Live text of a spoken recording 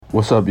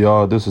What's up,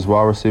 y'all? This is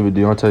wide receiver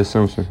Deontay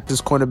Simpson. This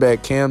is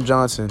cornerback Cam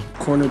Johnson.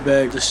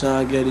 Cornerback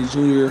Deshaun Getty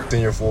Jr.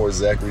 Senior forward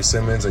Zachary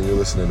Simmons, and you're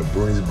listening to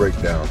Bruni's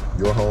Breakdown,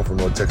 your home for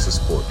North Texas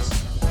sports.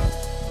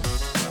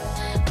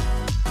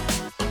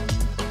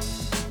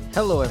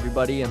 Hello,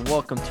 everybody, and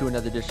welcome to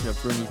another edition of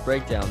Bruni's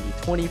Breakdown, the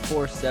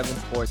 24/7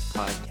 Sports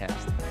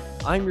Podcast.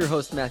 I'm your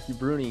host, Matthew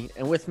Bruni,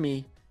 and with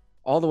me,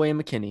 all the way in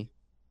McKinney,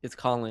 is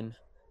Colin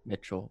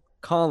Mitchell.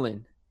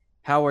 Colin,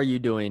 how are you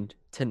doing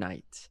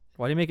tonight?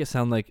 Why do you make it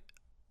sound like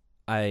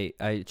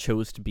I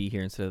chose to be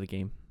here instead of the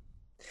game?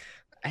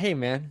 Hey,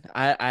 man,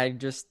 I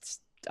just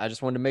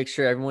wanted to make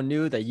sure everyone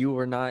knew that you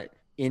were not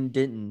in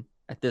Denton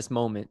at this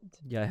moment.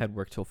 Yeah, I had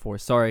work till 4.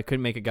 Sorry, I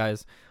couldn't make it,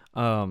 guys.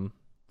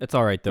 It's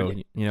all right though.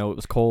 You know, it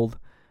was cold.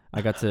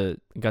 I got to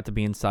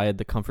be inside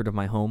the comfort of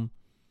my home.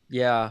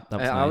 Yeah,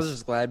 I was nice.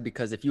 just glad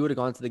because if you would have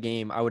gone to the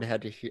game, I would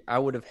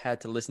have had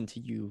to listen to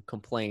you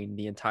complain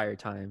the entire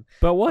time.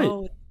 But what?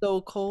 Oh, it's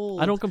so cold.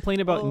 I don't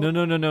complain about. No.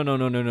 Then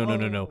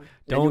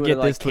Don't you get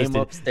would've, this came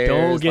twisted. upstairs,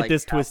 Don't get like,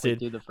 this halfway twisted.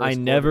 through the first I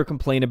never quarter.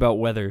 complain about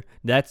weather.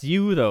 That's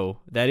you though.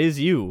 That is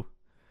you.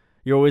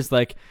 You're always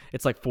like,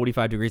 it's like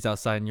 45 degrees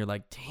outside, and you're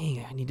like,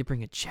 dang, I need to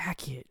bring a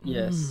jacket.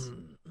 Yes.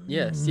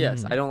 Yes.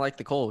 I don't like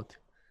the cold.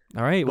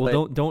 All right.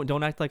 Well, But-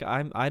 don't act like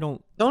I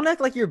don't. Don't act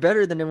like you're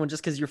better than everyone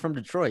just because you're from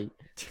Detroit.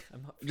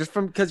 Just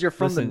because you're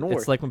from Listen, the north.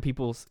 it's like when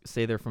people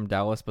say they're from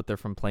Dallas, but they're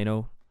from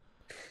Plano.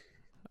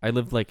 I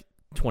lived like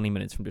 20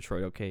 minutes from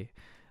Detroit. Okay,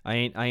 I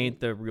ain't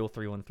the real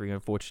 313,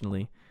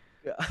 unfortunately.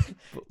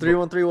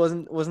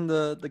 313 wasn't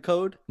the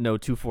code. No,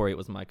 248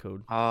 was my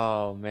code.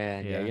 Oh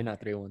man, yeah, Yeah. you're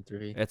not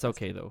 313. It's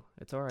okay though.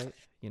 It's all right.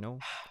 You know.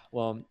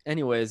 Well,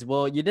 anyways,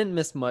 you didn't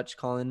miss much,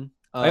 Colin.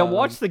 I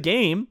watched the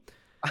game.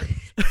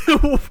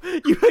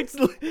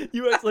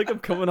 you act like I'm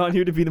coming on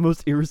here to be the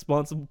most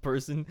irresponsible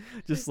person.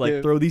 Just like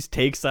Dude. throw these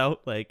takes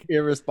out. Like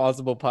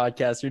irresponsible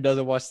podcaster who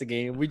doesn't watch the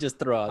game. We just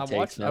throw out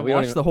takes. I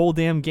watched the whole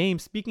damn game.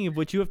 Speaking of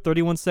which, you have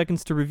 31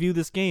 seconds to review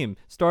this game.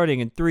 Starting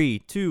in 3,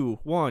 2,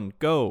 1,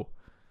 go.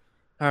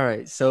 All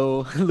right,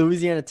 so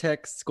Louisiana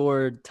Tech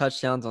scored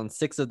touchdowns on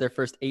 6 of their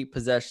first 8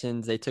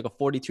 possessions. They took a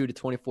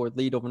 42-24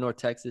 lead over North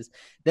Texas.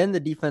 Then the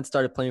defense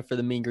started playing for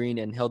the Mean Green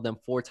and held them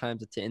 4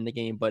 times to end the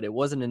game, but it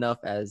wasn't enough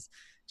as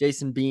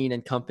Jason Bean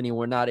and company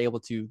were not able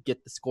to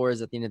get the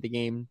scores at the end of the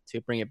game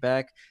to bring it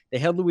back. They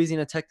held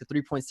Louisiana Tech to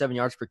 3.7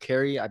 yards per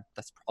carry.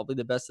 That's probably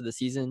the best of the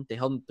season. They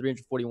held them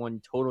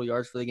 341 total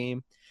yards for the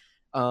game,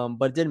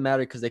 but it didn't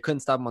matter because they couldn't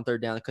stop them on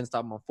 3rd down. They couldn't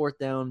stop them on 4th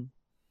down.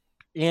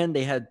 And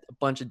they had a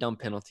bunch of dumb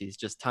penalties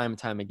just time and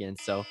time again.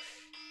 So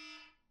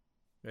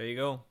There you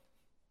go.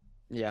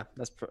 yeah,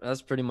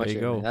 that's pretty much There you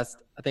it. go. Man.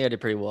 I think I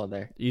did pretty well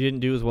there. You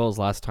didn't do as well as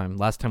last time.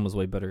 Last time was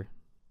way better.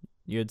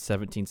 You had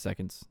 17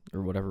 seconds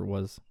or whatever it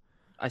was.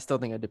 I still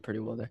think I did pretty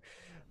well there.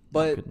 Not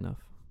But good enough.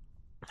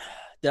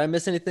 did I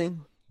miss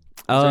anything?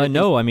 there anything-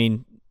 No. I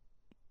mean,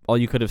 all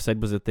you could have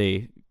said was that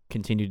they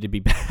continued to be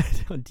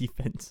bad on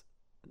defense.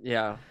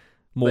 Yeah.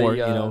 More,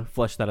 But,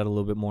 flesh that out a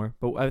little bit more.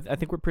 But I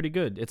think we're pretty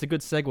good. It's a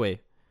good segue,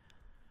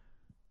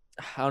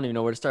 I don't even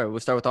know where to start. We'll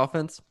start with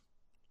offense.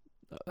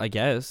 I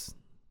guess.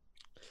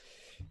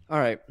 All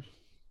right.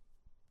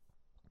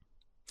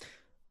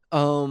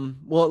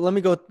 Well, let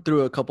me go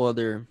through a couple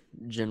other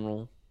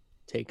general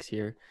takes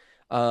here.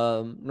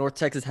 North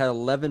Texas had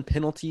 11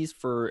 penalties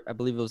for, I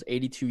believe it was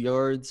 82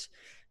 yards.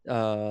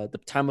 The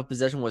time of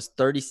possession was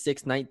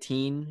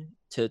 36-19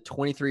 to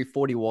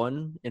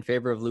 23-41 in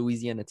favor of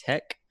Louisiana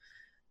Tech.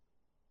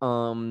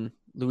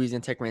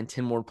 Louisiana Tech ran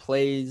 10 more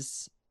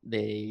plays.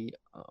 They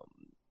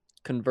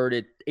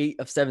converted 8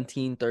 of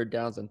 17 third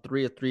downs and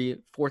 3 of 3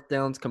 fourth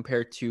downs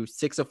compared to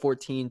 6 of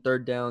 14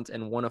 third downs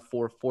and 1 of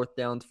 4 fourth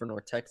downs for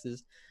North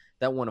Texas.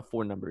 That 1 of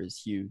 4 number is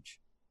huge,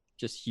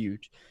 just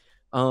huge.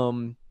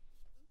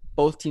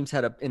 Both teams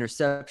had an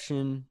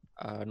interception.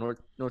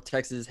 North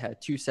Texas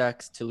had 2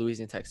 sacks to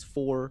Louisiana Tech's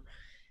 4.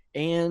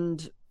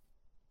 And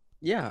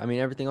yeah, I mean,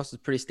 everything else is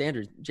pretty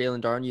standard.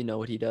 Jalen Darn, you know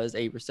what he does.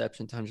 8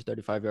 receptions,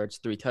 135 yards,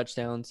 3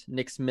 touchdowns.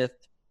 Nick Smith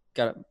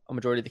got a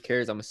majority of the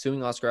carries. I'm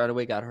assuming Oscar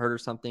Attaway got hurt or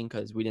something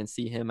because we didn't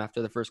see him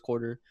after the first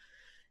quarter.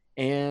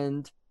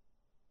 And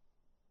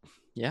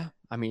yeah,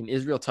 I mean,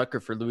 Israel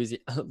Tucker for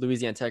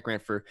Louisiana Tech ran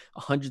for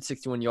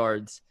 161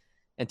 yards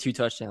and 2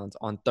 touchdowns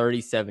on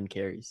 37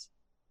 carries.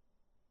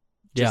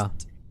 Yeah.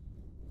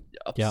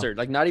 Absurd.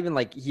 Like, not even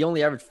like he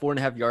only averaged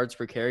 4.5 yards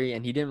per carry,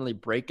 and he didn't really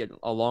break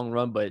a long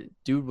run, but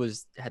dude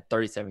had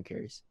 37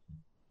 carries.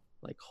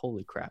 Like,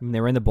 holy crap. I mean, they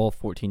ran the ball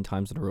 14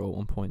 times in a row at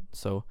one point.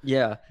 So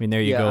Yeah. I mean,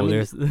 there you Yeah, go. I mean,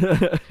 There's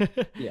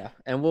Yeah.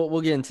 And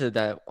we'll get into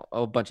that,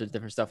 a bunch of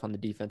different stuff on the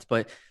defense,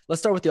 but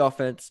let's start with the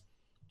offense.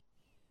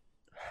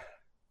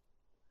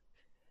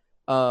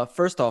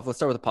 First off, let's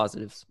start with the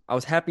positives. I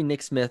was happy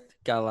Nick Smith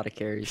got a lot of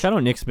carries. Shout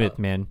out Nick Smith,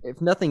 man. If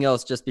nothing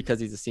else, just because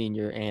he's a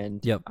senior, and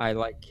Yep. I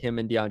like him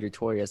and DeAndre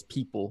Torrey as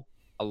people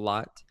a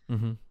lot.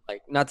 Mm-hmm.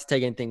 Like, not to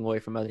take anything away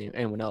from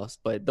anyone else,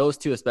 but those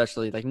two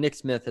especially. Like, Nick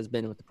Smith has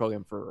been with the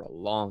program for a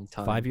long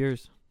time. 5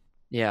 years.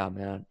 Yeah,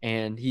 man.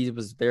 And he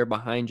was there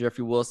behind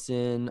Jeffrey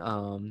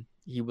Wilson.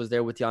 He was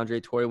there with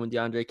DeAndre Torrey when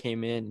DeAndre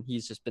came in, and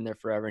he's just been there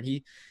forever. And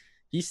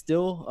he's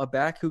still a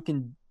back who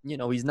can,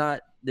 he's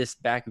not this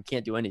back who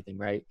can't do anything,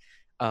 right?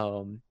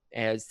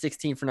 As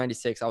 16 for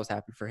 96, I was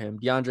happy for him.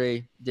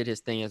 DeAndre did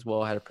his thing as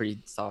well, had a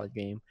pretty solid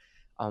game.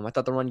 I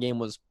thought the run game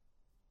was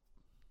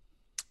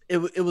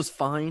it was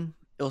fine.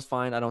 It was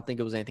fine. I don't think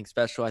it was anything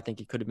special. I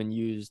think it could have been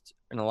used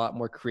in a lot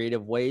more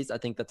creative ways. I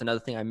think that's another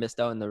thing I missed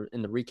out in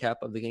the recap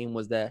of the game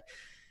was that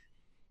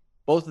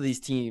both of these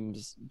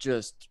teams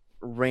just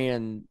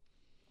ran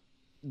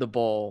the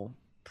ball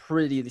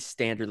pretty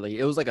standardly.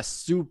 It was like a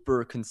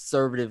super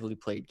conservatively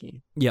played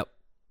game. Yep.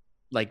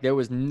 Like there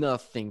was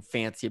nothing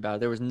fancy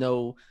about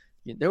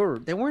it. There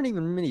weren't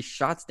even many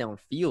shots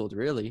downfield,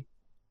 really.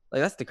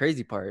 Like that's the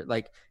crazy part.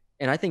 Like,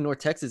 and I think North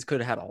Texas could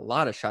have had a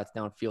lot of shots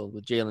downfield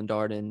with Jalen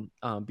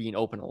Darden being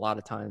open a lot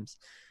of times.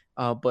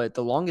 But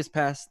the longest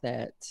pass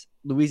that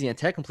Louisiana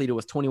Tech completed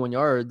was 21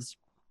 yards.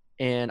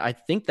 And I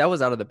think that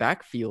was out of the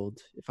backfield,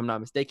 if I'm not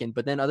mistaken.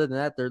 But then other than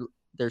that,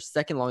 their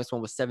second longest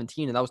one was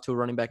 17, and that was to a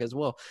running back as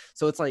well.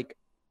 So it's like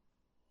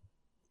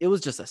it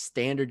was just a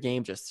standard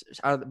game, just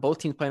both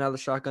teams playing out of the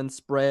shotgun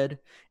spread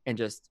and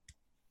just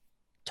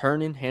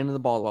handing the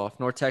ball off.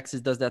 North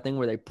Texas does that thing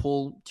where they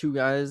pull two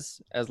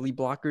guys as lead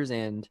blockers,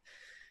 and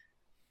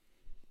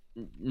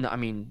I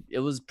mean, it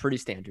was pretty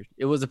standard.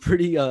 It was a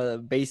pretty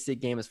basic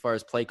game as far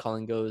as play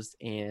calling goes,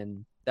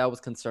 and that was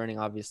concerning,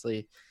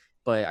 obviously.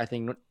 But I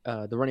think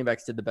the running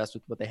backs did the best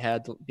with what they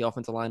had. The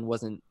offensive line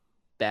wasn't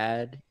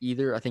bad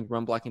either. I think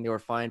run blocking, they were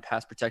fine.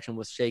 Pass protection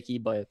was shaky,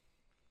 but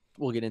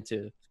we'll get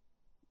into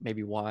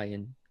maybe why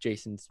and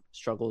Jason's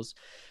struggles.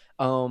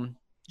 Jalen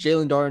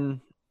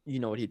Darden, you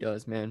know what he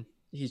does, man.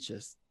 He's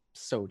just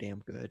so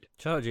damn good.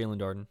 Shout out Jalen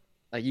Darden.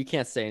 Like you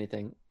can't say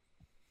anything.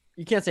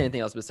 You can't say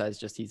anything else besides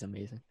just he's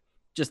amazing.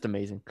 Just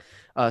amazing.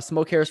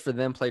 Smoke Harris for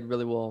them played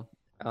really well.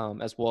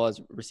 As well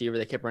as receiver.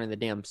 They kept running the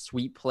damn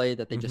sweep play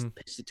that they just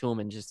pitched it to him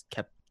and just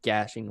kept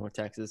gashing North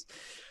Texas.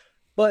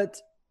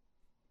 But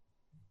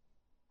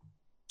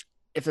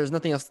if there's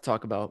nothing else to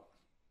talk about,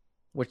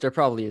 which there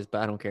probably is,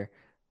 but I don't care.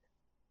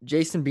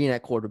 Jason Bean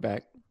at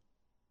quarterback,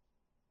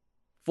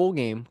 full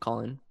game,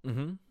 Colin,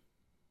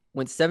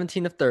 went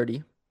 17 of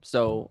 30.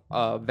 So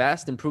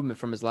vast improvement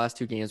from his last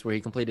two games where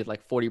he completed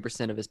like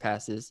 40% of his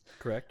passes.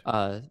 Correct.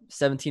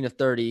 17 of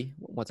 30,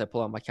 once I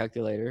pull out my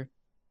calculator,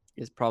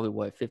 is probably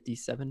what,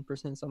 57%,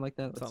 something like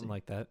that? Something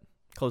like that.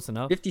 Close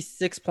enough.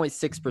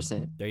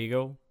 56.6%. There you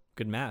go.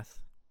 Good math.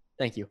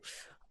 Thank you.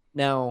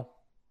 Now,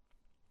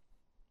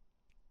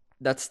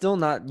 that's still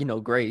not,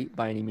 great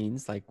by any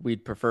means. Like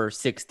we'd prefer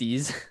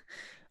 60s.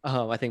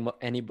 I think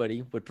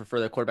anybody would prefer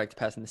their quarterback to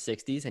pass in the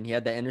 60s. And he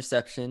had that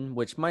interception,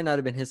 which might not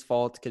have been his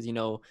fault because, he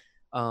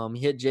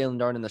hit Jalen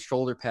Darden in the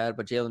shoulder pad,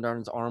 but Jalen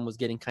Darden's arm was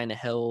getting kind of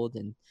held.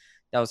 And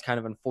that was kind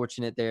of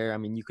unfortunate there. I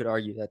mean, you could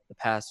argue that the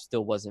pass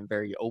still wasn't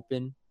very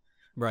open.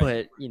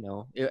 Right. But,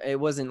 it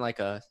wasn't like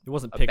a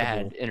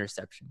bad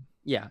interception.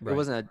 Yeah, right. It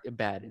wasn't a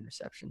bad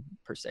interception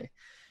per se.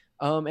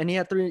 And he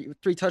had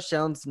three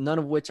touchdowns, none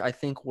of which I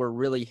think were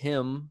really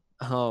him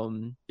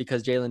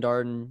because Jalen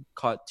Darden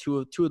caught two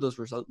of those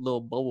were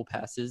little bubble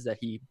passes that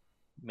he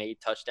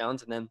made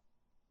touchdowns. And then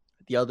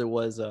the other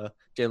was Jalen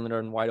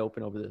Darden wide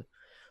open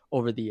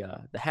over the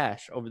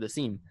hash, over the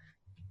seam.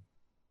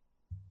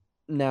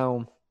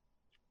 Now,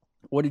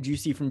 what did you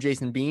see from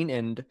Jason Bean,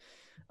 and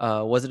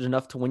was it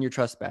enough to win your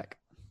trust back?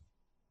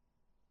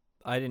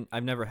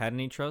 I've never had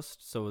any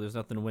trust, so there's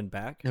nothing to win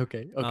back.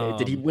 Okay.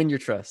 Did he win your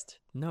trust?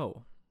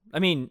 No. I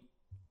mean,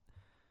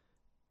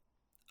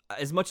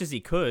 as much as he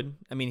could.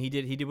 I mean, he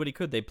did what he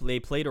could. They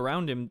played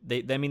around him.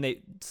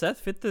 Seth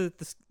fit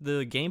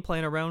the game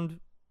plan around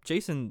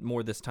Jason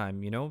more this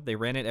time, They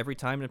ran it every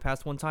time and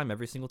passed one time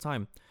every single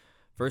time.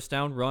 First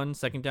down, run.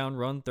 Second down,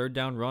 run. Third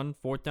down, run.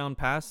 Fourth down,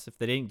 pass. If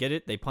they didn't get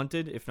it, they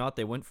punted. If not,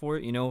 they went for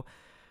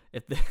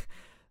it.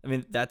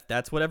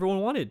 That's what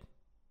everyone wanted.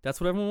 That's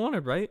what everyone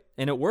wanted, right?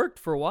 And it worked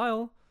for a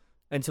while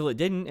until it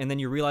didn't, and then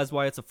you realize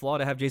why it's a flaw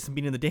to have Jason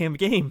Bean in the damn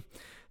game.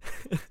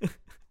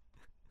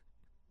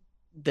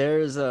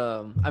 There's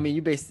you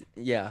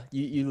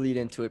lead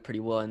into it pretty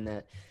well in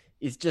that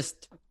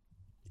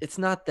it's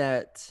not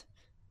that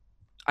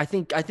I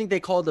think they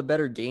called a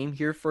better game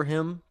here for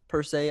him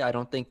per se. I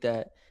don't think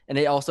that, and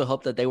it also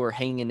helped that they were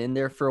hanging in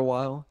there for a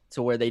while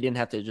to where they didn't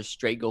have to just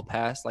straight go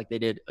past like they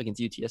did against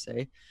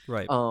UTSA.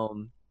 Right.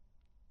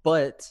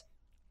 But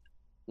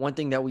one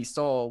thing that we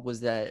saw was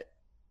that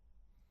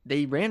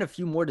they ran a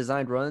few more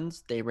designed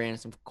runs. They ran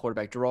some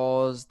quarterback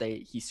draws.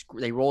 They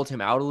rolled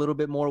him out a little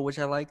bit more, which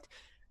I liked.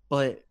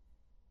 But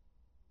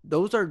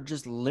those are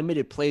just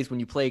limited plays when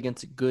you play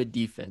against a good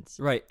defense.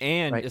 Right,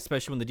 and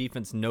especially when the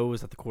defense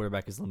knows that the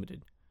quarterback is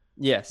limited.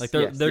 Yes. Like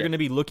they're going to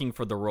be looking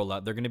for the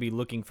rollout. They're going to be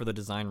looking for the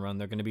design run.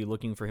 They're going to be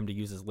looking for him to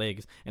use his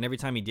legs. And every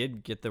time he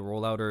did get the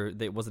rollout or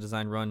it was a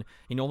design run,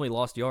 he normally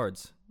lost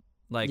yards.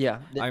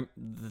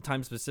 The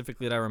time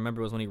specifically that I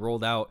remember was when he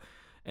rolled out,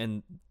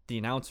 and the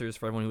announcers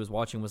for everyone who was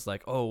watching was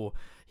like, "Oh,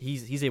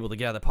 he's able to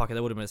get out of the pocket.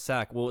 That would have been a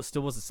sack." Well, it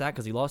still was a sack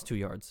because he lost 2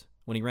 yards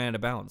when he ran out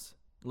of bounds.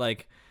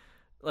 Like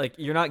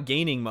you're not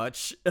gaining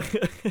much.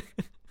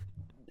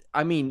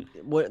 I mean,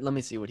 let me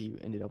see what he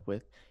ended up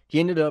with. He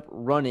ended up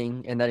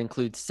running, and that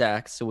includes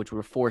sacks, so which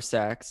were 4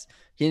 sacks.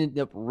 He ended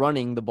up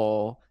running the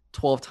ball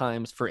 12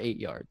 times for 8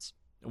 yards.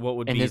 What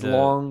would and be his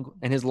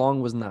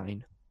long was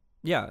 9.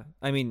 Yeah,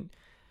 I mean,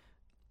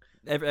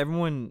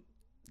 everyone.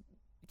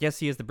 Yes,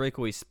 he has the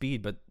breakaway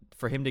speed, but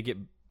for him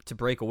to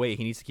break away,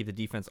 he needs to keep the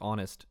defense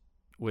honest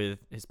with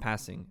his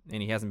passing,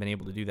 and he hasn't been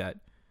able to do that.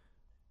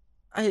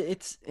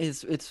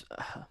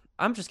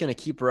 I'm just gonna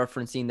keep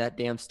referencing that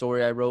damn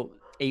story I wrote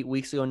 8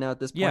 weeks ago now at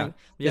this point,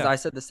 because I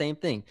said the same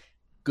thing.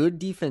 Good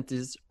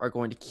defenses are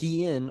going to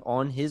key in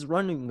on his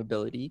running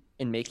ability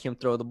and make him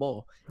throw the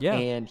ball. Yeah.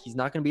 And he's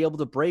not going to be able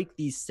to break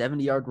these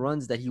 70-yard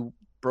runs that he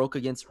broke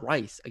against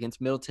Rice, against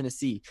Middle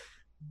Tennessee.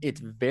 It's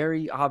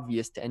very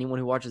obvious to anyone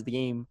who watches the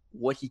game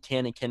what he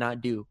can and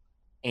cannot do.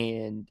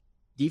 And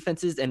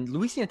defenses, and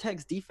Louisiana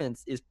Tech's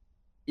defense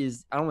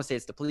is I don't want to say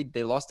it's depleted.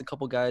 They lost a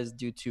couple guys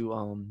due to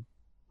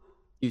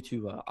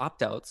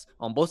opt-outs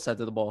on both sides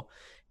of the ball.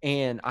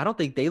 And I don't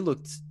think they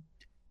looked –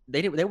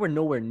 they were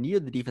nowhere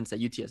near the defense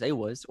that UTSA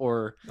was,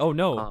 or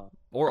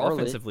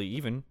offensively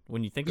even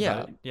when you think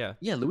about it.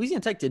 Yeah,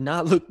 Louisiana Tech did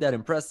not look that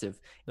impressive,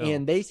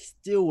 and they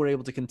still were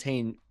able to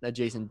contain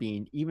Jason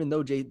Bean, even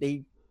though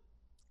they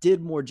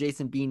did more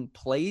Jason Bean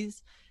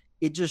plays.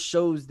 It just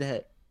shows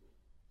that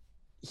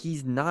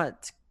he's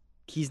not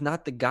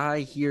the guy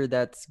here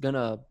that's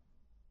gonna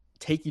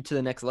take you to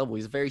the next level.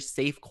 He's a very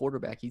safe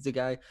quarterback. He's a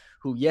guy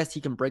who, yes,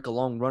 he can break a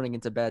long run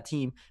against a bad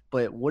team,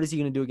 but what is he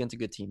going to do against a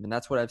good team? And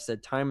that's what I've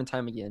said time and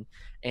time again.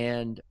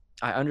 And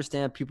I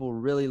understand people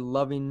really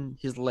loving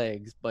his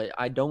legs, but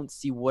I don't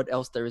see what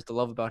else there is to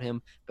love about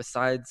him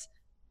besides,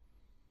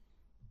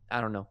 I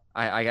don't know.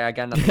 I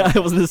got nothing. I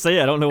was going to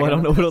say, I don't know what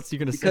else you're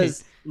going to say.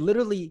 Because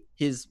literally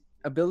his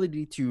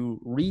ability to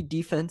read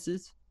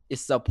defenses is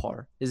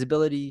subpar. His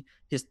ability,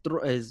 his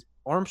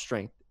arm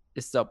strength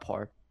is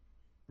subpar.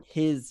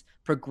 His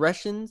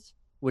progressions,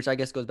 which I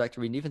guess goes back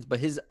to reading defense, but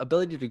his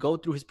ability to go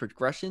through his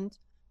progressions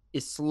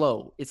is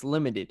slow. It's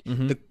limited.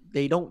 Mm-hmm.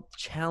 They don't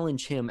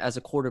challenge him as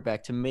a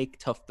quarterback to make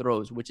tough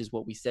throws, which is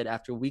what we said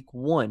after week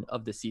 1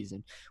 of the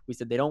season. We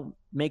said they don't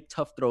make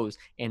tough throws,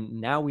 and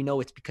now we know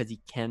it's because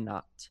he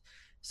cannot.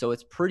 So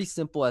it's pretty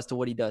simple as to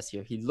what he does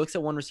here. He looks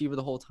at one receiver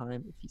the whole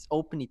time. If he's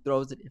open, he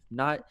throws it. If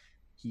not,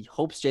 he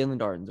hopes Jalen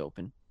Darden's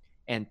open.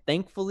 And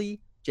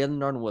thankfully, Jalen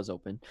Darden was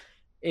open.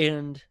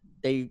 And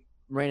they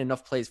ran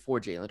enough plays for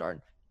Jalen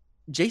Darden.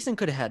 Jason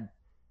could have had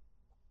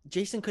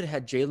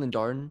Jalen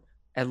Darden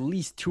at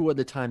least 2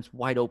 other times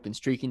wide open,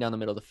 streaking down the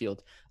middle of the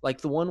field, like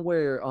the one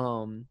where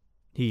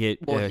he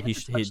hit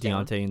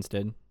Deontay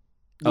instead.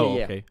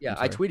 Okay. Yeah,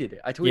 I tweeted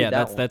it.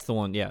 That's the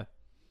one. Yeah,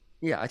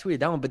 I tweeted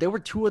that one. But there were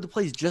 2 other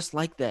plays just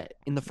like that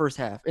in the first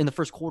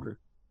quarter.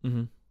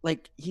 Mm-hmm.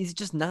 Like, he's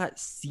just not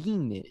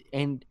seeing it,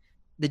 and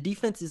the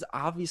defense is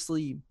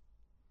obviously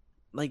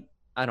like,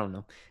 I don't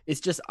know. It's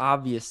just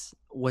obvious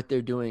what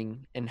they're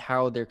doing and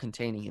how they're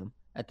containing him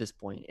at this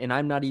point. And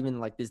I'm not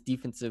even like this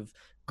defensive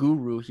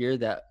guru here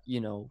that,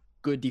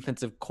 good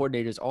defensive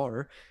coordinators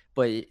are,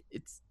 but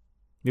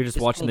you're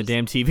just watching the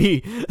damn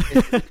TV.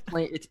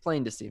 it's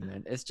plain to see,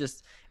 man. It's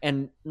just,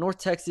 and North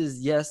Texas,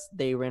 yes,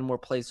 they ran more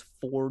plays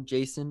for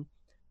Jason,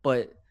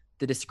 but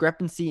the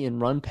discrepancy in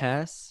run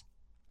pass,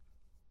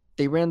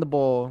 they ran the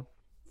ball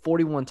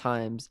 41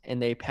 times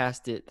and they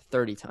passed it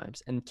 30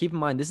 times. And keep in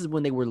mind, this is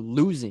when they were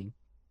losing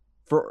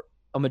for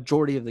a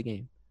majority of the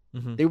game.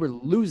 Mm-hmm. They were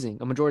losing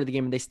a majority of the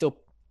game, and they still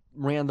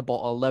ran the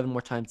ball 11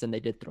 more times than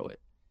they did throw it.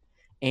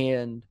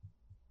 And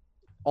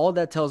all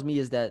that tells me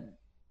is that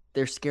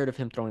they're scared of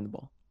him throwing the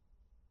ball.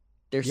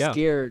 They're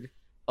scared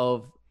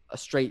of a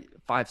straight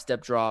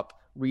 5-step drop,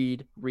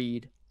 read,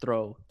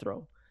 throw.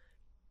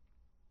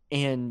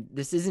 And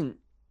this isn't,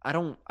 I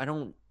don't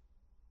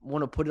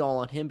want to put it all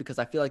on him, because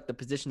I feel like the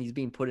position he's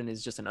being put in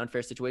is just an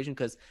unfair situation,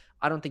 because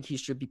I don't think he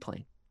should be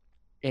playing.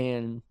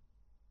 And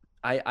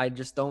I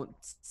just don't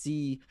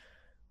see.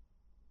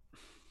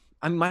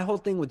 I mean, my whole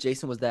thing with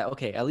Jason was that,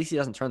 okay, at least he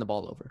doesn't turn the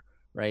ball over,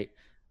 right?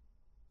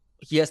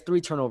 He has 3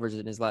 turnovers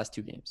in his last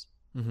 2 games.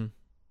 Mm-hmm.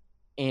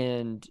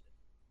 And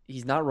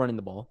he's not running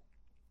the ball.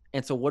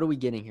 And so what are we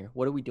getting here?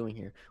 What are we doing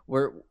here?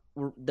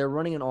 They're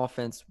running an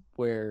offense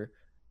where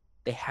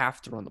they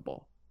have to run the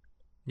ball.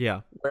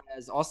 Yeah.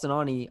 Whereas Austin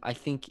Aune, I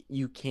think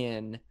you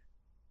can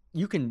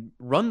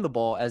run the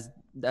ball as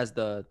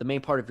the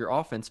main part of your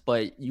offense,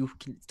 but you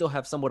can still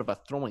have somewhat of a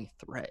throwing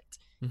threat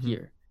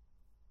here.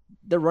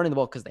 They're running the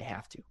ball because they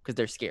have to, because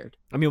they're scared.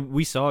 I mean,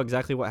 we saw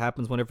exactly what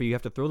happens whenever you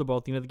have to throw the ball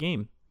at the end of the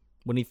game.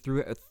 When he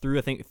threw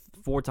I think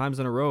 4 times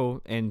in a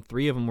row, and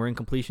 3 of them were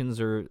incompletions,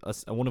 or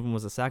one of them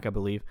was a sack, I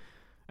believe,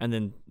 and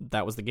then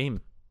that was the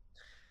game.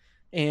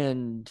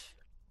 And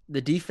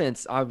the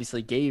defense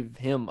obviously gave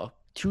him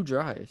 2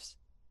 drives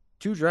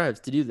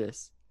to do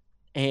this,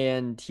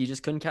 and he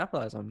just couldn't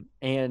capitalize on them.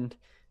 And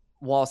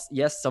whilst,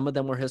 yes, some of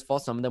them were his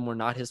fault, some of them were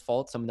not his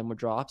fault, some of them were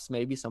drops,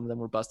 maybe some of them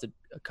were busted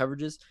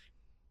coverages.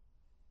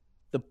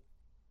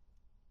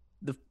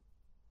 The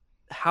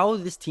how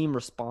this team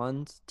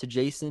responds to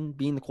Jason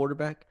being the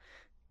quarterback,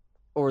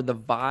 or the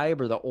vibe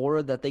or the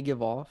aura that they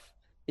give off,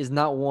 is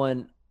not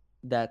one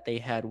that they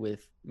had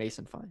with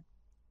Mason Fine.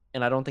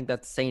 And I don't think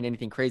that's saying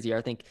anything crazy.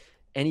 I think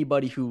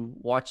anybody who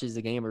watches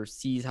the game or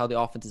sees how the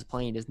offense is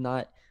playing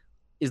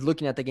is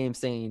looking at the game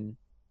saying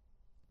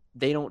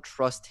they don't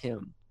trust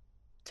him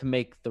to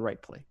make the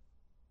right play.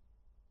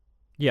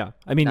 Yeah,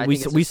 I mean,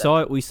 we saw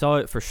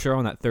it for sure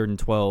on that 3rd and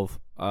 12.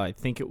 I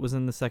think it was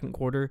in the second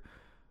quarter,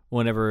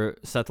 whenever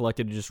Seth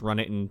elected to just run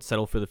it and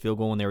settle for the field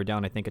goal when they were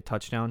down, I think, a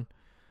touchdown.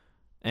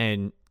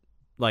 And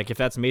like, if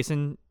that's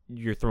Mason,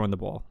 you're throwing the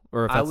ball.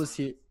 Or if I was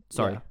here.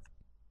 Sorry. Yeah.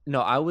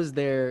 No, I was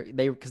there.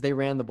 Because they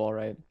ran the ball,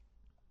 right?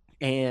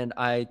 And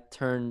I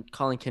turned.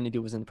 Colin Kennedy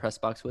was in the press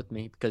box with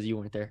me because you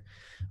weren't there.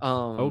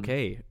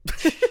 Okay.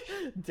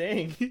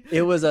 Dang.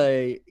 It was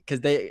because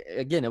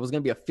it was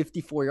going to be a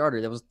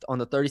 54-yarder. That was on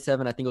the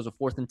 37. I think it was a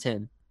 4th and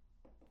 10.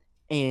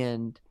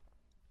 And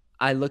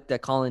I looked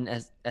at Colin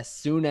as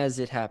soon as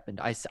it happened.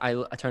 I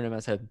turned to him and I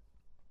said,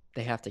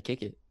 they have to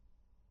kick it.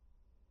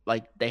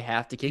 Like, they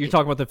have to kick it. You're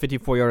talking about the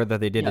 54-yarder that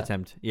they did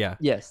attempt. Yeah.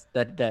 Yes,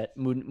 that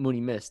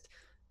Mooney missed.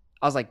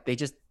 I was like,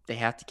 they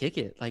have to kick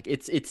it. Like,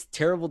 it's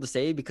terrible to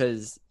say,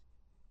 because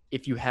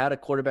if you had a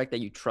quarterback that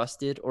you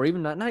trusted, or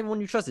even not even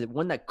one you trusted,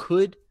 one that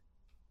could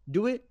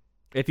do it.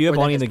 If you have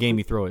money in the game,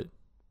 you throw it.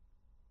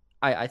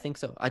 I think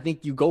so. I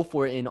think you go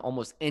for it in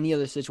almost any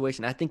other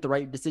situation. I think the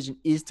right decision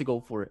is to go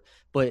for it.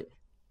 But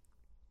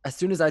as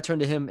soon as I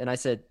turned to him and I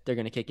said, they're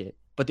going to kick it,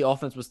 but the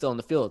offense was still on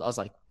the field, I was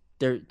like,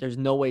 there's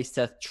no way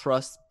Seth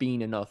trusts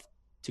Bean enough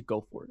to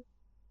go for it.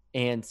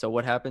 And so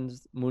what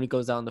happens? Mooney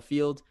goes down the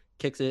field,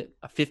 kicks it,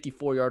 a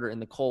 54-yarder in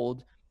the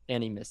cold,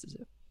 and he misses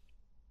it.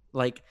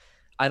 Like,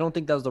 I don't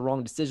think that was the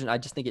wrong decision. I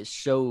just think it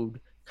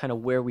showed kind of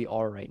where we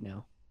are right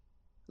now.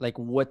 Like,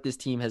 what this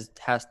team has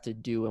to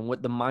do and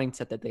what the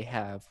mindset that they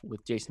have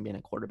with Jason being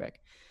a quarterback.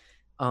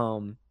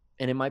 And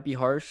it might be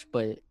harsh,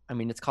 but I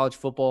mean, it's college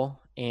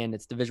football and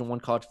it's Division I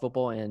college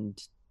football,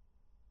 and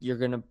you're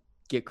going to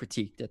get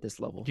critiqued at this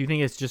level. Do you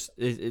think it's just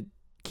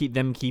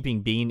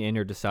keeping Bean in,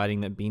 or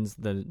deciding that Bean's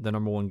the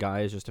number one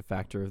guy is just a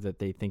factor of that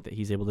they think that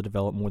he's able to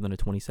develop more than a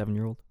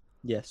 27-year-old?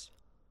 Yes,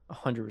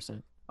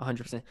 100%.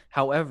 100%.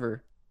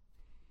 However,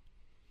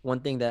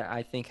 one thing that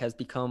I think has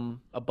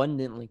become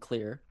abundantly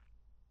clear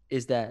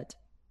is that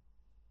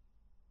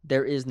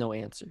there is no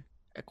answer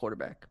at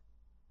quarterback.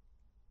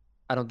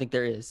 I don't think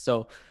there is.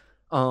 So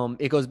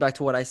it goes back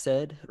to what I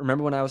said.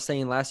 Remember when I was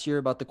saying last year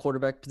about the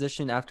quarterback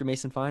position after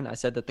Mason Fine? I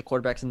said that the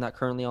quarterback's not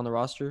currently on the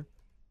roster.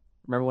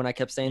 Remember when I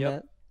kept saying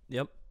that?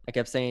 Yep. I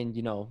kept saying,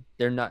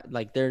 they're not,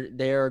 like,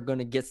 they're going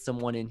to get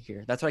someone in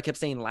here. That's what I kept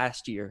saying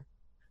last year.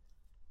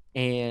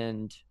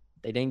 And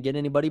they didn't get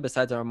anybody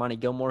besides Armani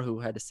Gilmore,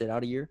 who had to sit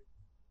out a year.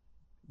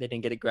 They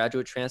didn't get a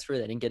graduate transfer.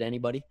 They didn't get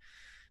anybody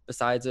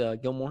besides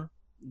Gilmore.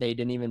 They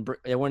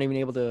weren't even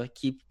able to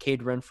keep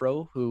Cade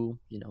Renfro, who,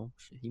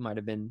 he might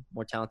have been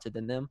more talented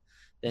than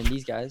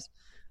these guys.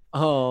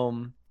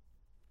 And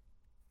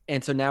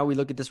so now we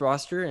look at this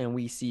roster and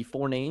we see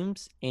 4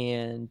 names,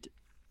 and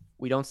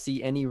we don't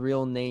see any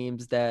real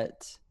names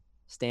that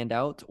stand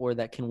out or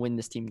that can win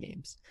this team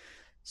games.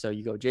 So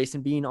you go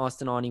Jason Bean,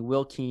 Austin Aune,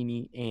 Will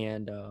Keeney,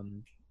 and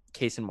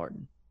Kason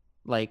Martin.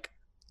 Like,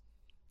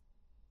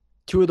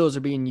 2 of those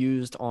are being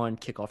used on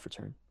kickoff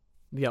return.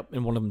 Yep,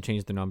 and one of them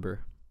changed the number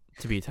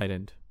to be a tight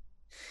end.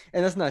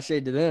 And that's not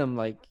shade to them.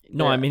 Like,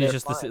 no, I mean, it's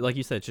just like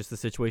you said, it's just the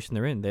situation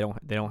they're in. They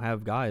don't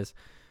have guys,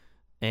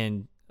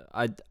 and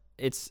I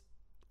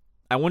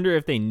wonder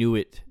if they knew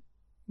it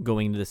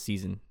going into the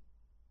season.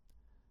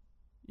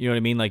 You know what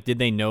I mean? Like, did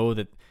they know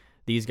that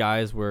these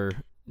guys were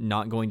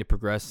not going to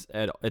progress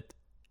at?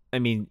 I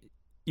mean,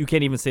 you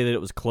can't even say that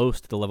it was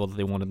close to the level that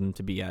they wanted them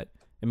to be at.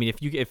 I mean,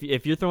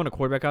 if you're throwing a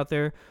quarterback out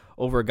there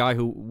over a guy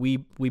who we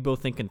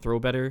both think can throw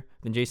better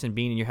than Jason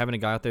Bean, and you're having a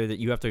guy out there that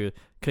you have to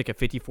kick a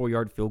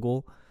 54-yard field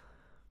goal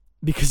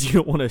because you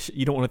don't want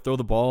to throw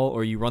the ball,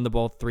 or you run the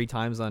ball 3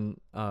 times on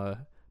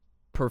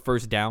per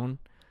first down,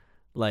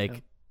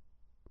 like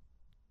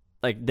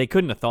they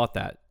couldn't have thought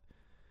that.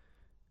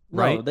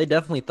 Right? No, they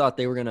definitely thought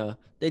they were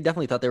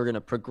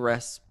gonna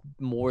progress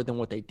more than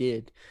what they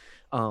did.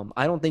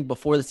 I don't think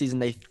before the season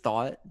they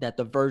thought that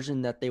the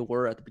version that they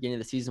were at the beginning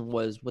of the season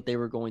was what they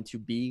were going to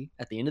be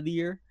at the end of the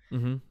year.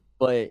 Mm-hmm.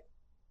 But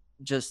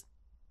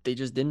they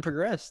just didn't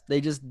progress.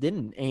 They just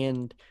didn't.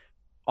 And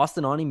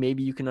Austin Aune,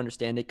 maybe you can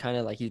understand it, kind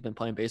of like he's been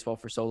playing baseball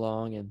for so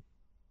long, and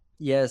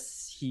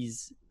yes,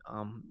 he's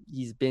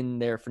been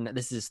there for,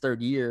 this is his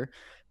 3rd year.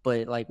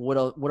 But like, what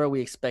are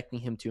we expecting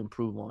him to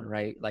improve on,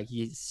 right? Like,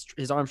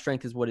 his arm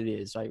strength is what it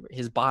is, right?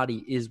 His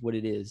body is what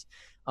it is.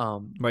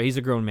 Right, he's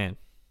a grown man.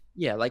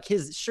 Yeah, like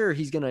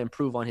he's going to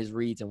improve on his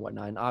reads and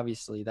whatnot, and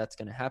obviously that's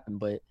going to happen.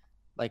 But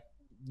like,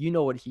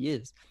 what he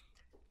is.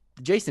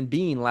 The Jason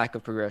Bean lack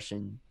of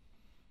progression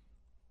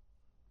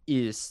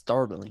is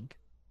startling.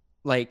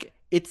 Like,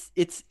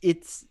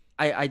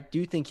 I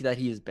do think that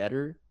he is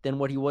better than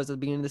what he was at the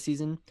beginning of the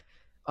season,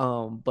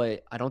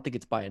 but I don't think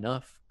it's by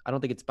enough. I don't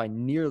think it's by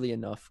nearly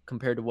enough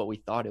compared to what we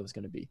thought it was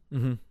going to be,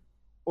 mm-hmm.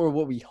 or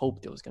what we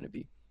hoped it was going to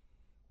be.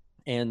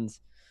 And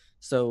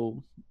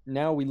so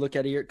now we look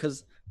at it here,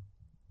 because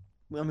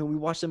I mean, we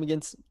watched them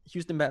against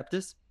Houston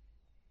Baptist.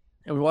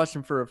 and we watched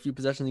him for a few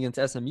possessions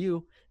against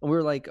SMU, and we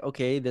were like,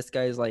 okay, this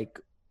guy's like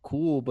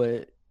cool,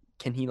 but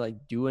can he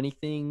like do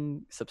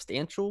anything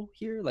substantial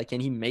here? Like, can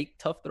he make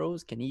tough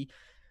throws? Can he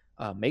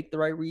make the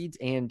right reads?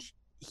 And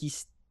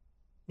he's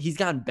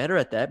gotten better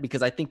at that,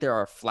 because I think there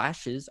are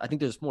flashes. I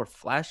think there's more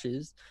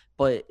flashes,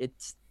 but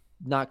it's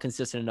not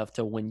consistent enough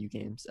to win you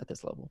games at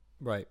this level.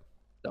 Right.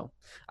 So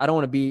I don't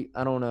want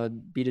to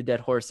beat a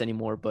dead horse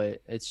anymore,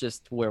 but it's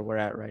just where we're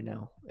at right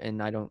now.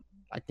 And I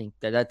think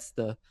that's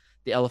the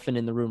elephant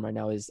in the room right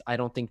now. Is I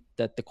don't think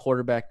that the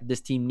quarterback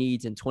this team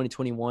needs in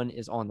 2021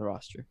 is on the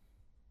roster.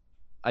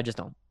 I just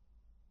don't.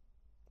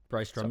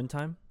 Bryce Drummond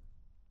time?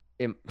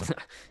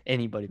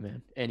 Anybody,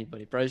 man.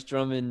 Anybody. Bryce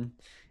Drummond.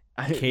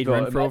 Cade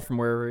Renfro from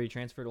wherever he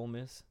transferred, Ole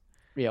Miss.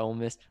 Yeah, Ole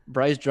Miss.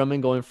 Bryce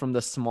Drummond going from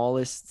the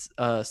smallest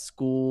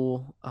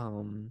school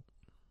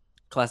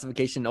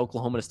classification in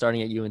Oklahoma to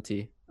starting at UNT.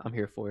 I'm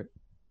here for it.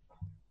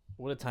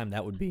 What a time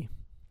that would be.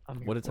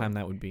 What a time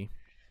that would be.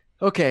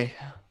 Okay.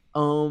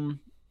 Let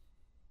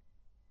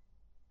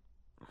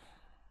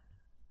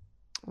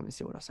me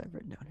see what else I've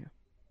written down here.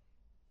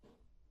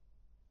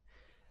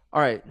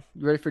 All right.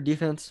 You ready for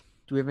defense?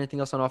 Do we have anything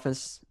else on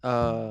offense? We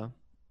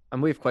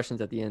have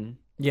questions at the end.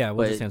 Yeah,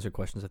 we'll just answer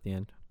questions at the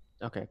end.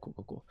 Okay,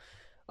 cool.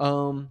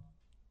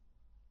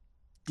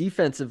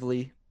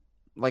 Defensively,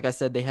 like I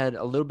said, they had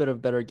a little bit of a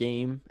better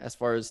game as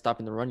far as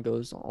stopping the run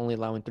goes, only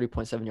allowing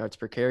 3.7 yards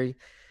per carry.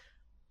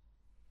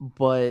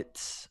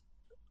 But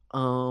a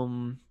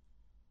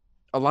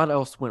lot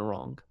else went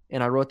wrong.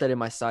 And I wrote that in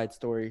my side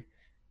story.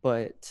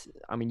 But,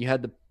 I mean, you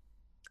had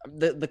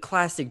the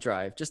classic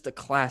drive, just a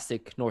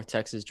classic North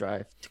Texas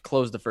drive to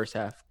close the first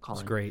half. It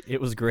was great.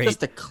 It was great.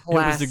 Just a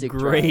classic It was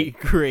a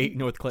great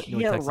North Texas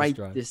drive. Can't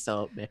write this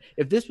up, man.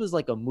 If this was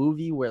like a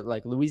movie where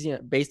like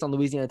Louisiana, based on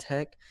Louisiana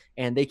Tech,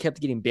 and they kept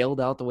getting bailed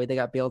out the way they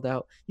got bailed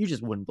out, you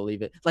just wouldn't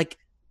believe it. Like,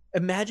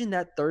 imagine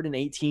that 3rd and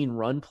 18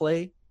 run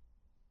play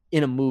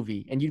in a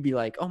movie, and you'd be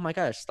like, oh my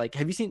gosh, like,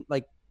 have you seen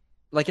like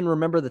in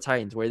Remember the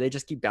Titans, where they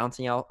just keep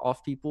bouncing out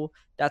off people?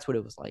 That's what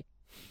it was like.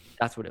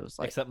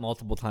 Except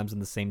multiple times in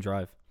the same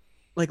drive.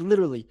 Like,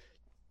 literally,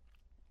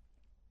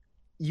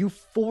 you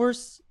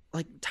force,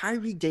 like,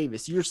 Tyreek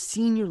Davis, your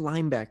senior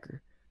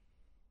linebacker,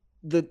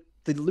 the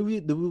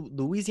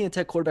Louisiana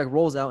Tech quarterback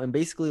rolls out and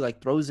basically,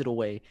 like, throws it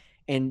away.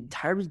 And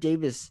Tyreek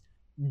Davis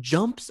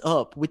jumps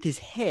up with his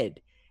head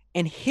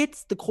and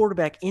hits the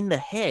quarterback in the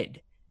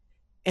head.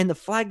 And the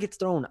flag gets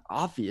thrown,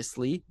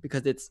 obviously,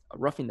 because it's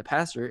roughing the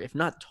passer, if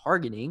not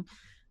targeting.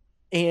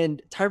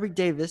 And Tyreek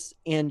Davis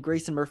and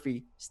Grayson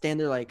Murphy stand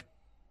there, like,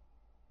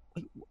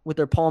 with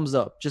their palms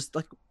up, just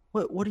like,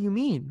 what do you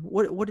mean?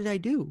 What did I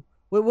do?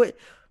 What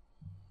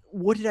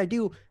did I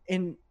do?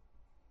 And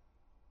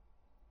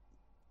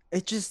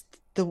it's just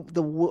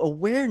the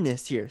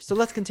awareness here. So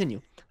let's continue.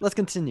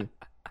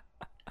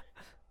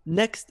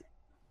 Next,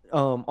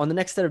 on the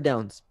next set of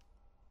downs,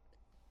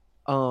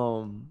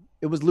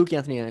 it was Luke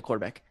Anthony and the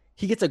quarterback.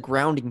 He gets a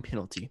grounding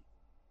penalty,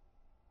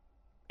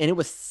 and it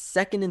was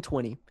 2nd and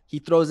 20. He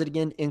throws it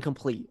again,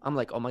 incomplete. I'm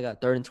like, oh my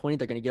God, 3rd and 20.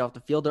 They're going to get off the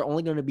field. They're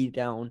only going to be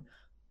down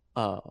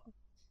 4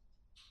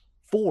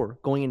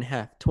 going in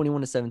half,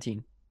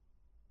 21-17.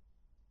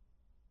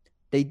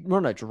 They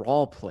run a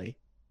draw play.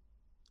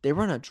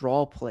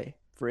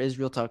 For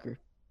Israel Tucker.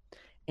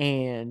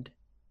 And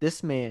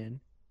this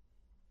man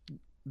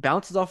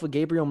bounces off a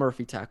Gabriel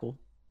Murphy tackle.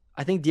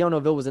 I think Dion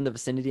O'Ville was in the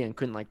vicinity and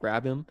couldn't, like,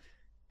 grab him.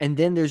 And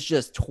then there's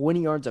just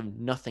 20 yards of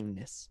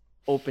nothingness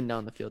open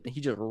down the field. And he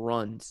just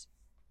runs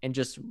and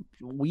just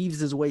weaves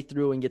his way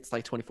through and gets,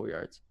 like, 24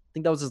 yards. I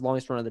think that was his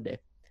longest run of the day.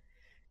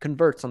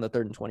 Converts on the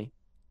 3rd and 20.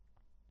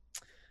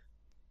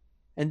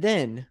 And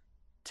then,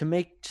 to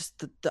make just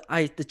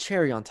the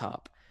cherry on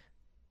top,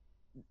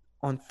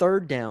 on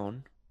 3rd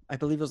down, I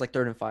believe it was like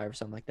 3rd and 5 or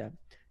something like that,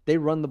 they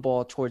run the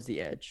ball towards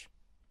the edge.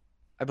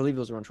 I believe it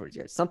was a run towards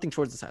the edge. Something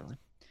towards the sideline.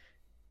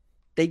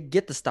 They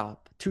get the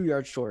stop, 2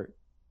 yards short.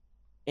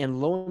 And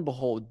lo and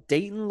behold,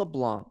 Dayton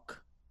LeBlanc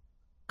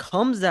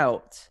comes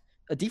out,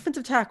 a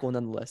defensive tackle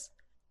nonetheless,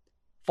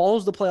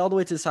 follows the play all the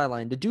way to the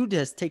sideline. The dude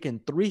has taken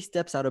 3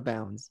 steps out of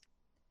bounds.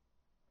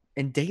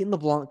 And Dayton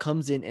LeBlanc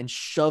comes in and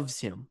shoves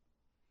him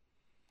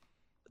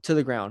to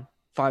the ground,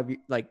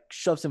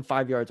 shoves him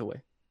 5 yards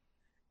away.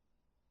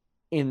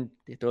 And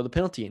they throw the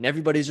penalty, and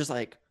everybody's just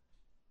like,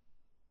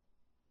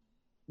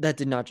 that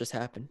did not just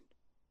happen.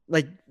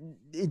 Like,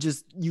 it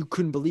just, you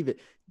couldn't believe it.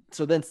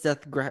 So then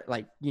Seth,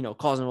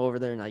 calls him over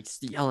there and, like,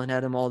 yelling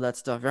at him, all that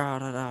stuff. Rah,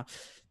 rah, rah.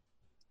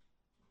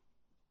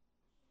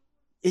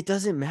 It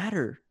doesn't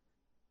matter.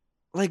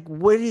 Like,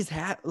 what is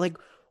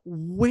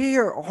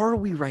where are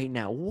we right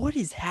now? What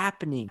is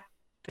happening?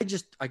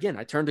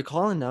 I turned to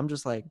Colin, and I'm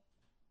just like,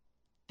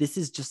 this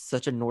is just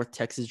such a North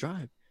Texas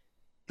drive.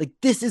 Like,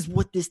 this is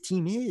what this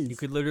team is. You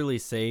could literally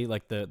say,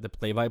 like, the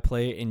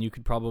play-by-play, and you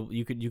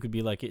could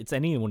be like, it's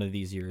any one of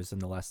these years in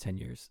the last 10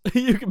 years.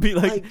 You could be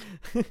like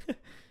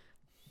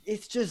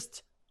it's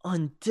just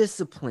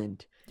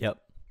undisciplined. Yep.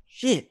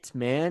 Shit,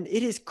 man.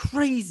 It is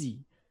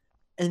crazy.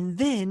 And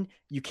then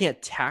you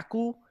can't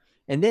tackle,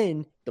 and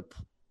then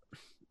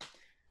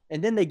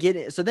And then they get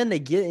it. So then they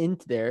get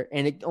into there,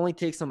 and it only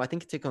takes them, I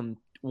think it took them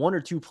 1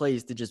 or 2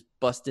 plays to just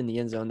bust in the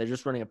end zone. They're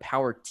just running a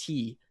power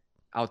T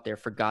out there,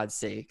 for God's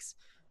sakes,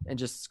 and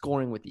just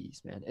scoring with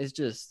ease, man. It's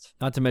just,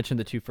 not to mention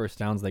the 2 first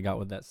downs they got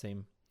with that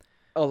same.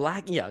 A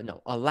lack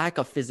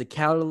of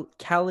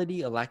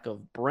physicality, a lack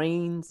of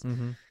brains,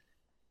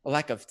 a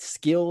lack of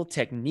skill,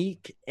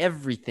 technique,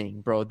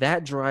 everything, bro.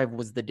 That drive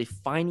was the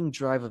defining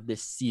drive of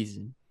this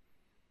season.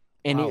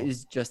 And It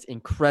is just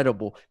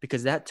incredible,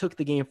 because that took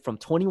the game from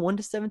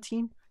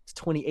 21-17 to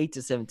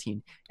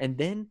 28-17. And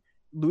then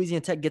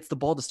Louisiana Tech gets the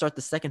ball to start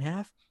the second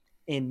half,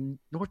 and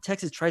North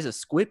Texas tries a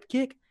squib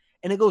kick,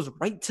 and it goes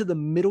right to the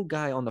middle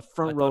guy on the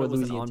front row of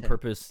Louisiana Tech. It was an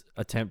on-purpose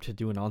attempt to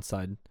do an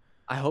onside.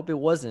 I hope it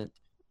wasn't.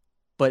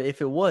 But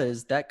if it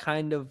was, that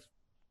kind of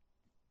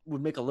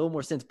would make a little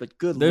more sense. But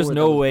good There's Lord,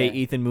 no way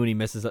Ethan Mooney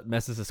messes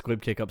a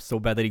squib kick up so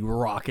bad that he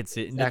rockets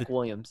it. Zach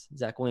Williams,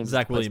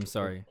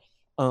 sorry.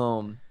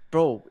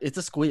 Bro, it's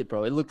a squid,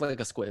 bro. It looked like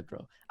a squid,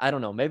 bro. I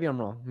don't know. Maybe I'm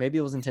wrong. Maybe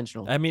it was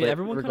intentional. I mean,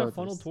 everyone kind of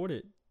funneled toward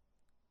it.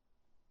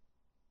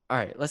 All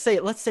right, let's say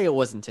it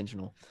was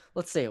intentional.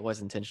 All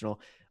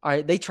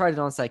right, they tried an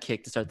onside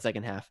kick to start the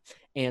second half,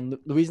 and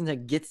Louisiana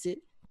Tech gets it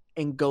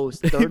and goes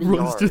 30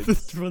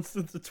 yards. Runs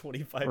to the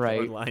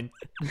 25-yard line.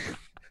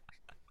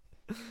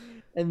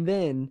 And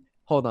then,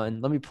 hold on,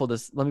 let me pull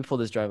this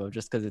drive up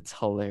just because it's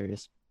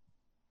hilarious.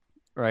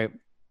 Right?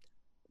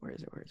 Where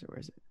is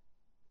it?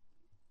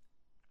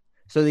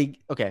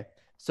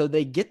 So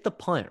they get the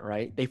punt,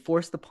 right? They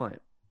force the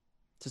punt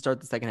to start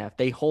the second half.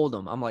 They hold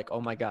them. I'm like,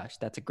 oh my gosh,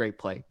 that's a great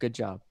play. Good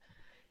job.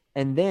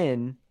 And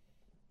then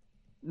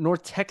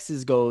North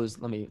Texas goes,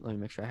 let me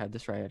make sure I have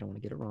this right. I don't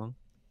want to get it wrong.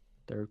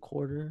 Third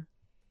quarter.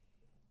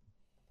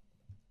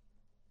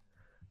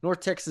 North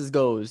Texas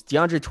goes,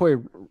 DeAndre Torrey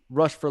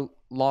rush for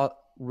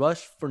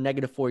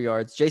 -4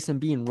 yards. Jason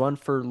Bean run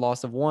for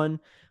loss of 1.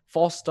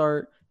 False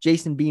start.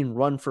 Jason Bean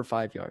run for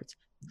 5 yards.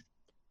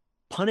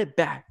 Punt it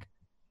back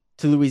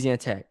to Louisiana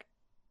Tech,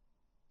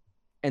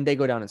 and they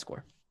go down and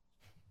score.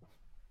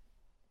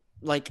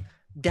 Like,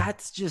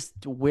 that's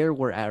just where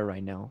we're at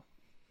right now.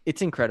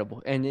 It's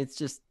incredible, and it's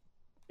just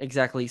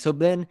exactly. So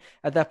then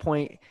at that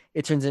point,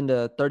 it turns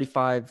into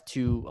 35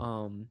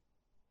 to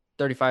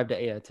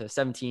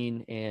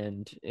 17,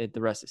 and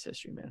the rest is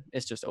history, man.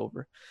 It's just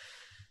over.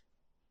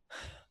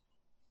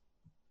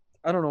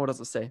 I don't know what else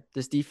to say.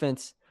 This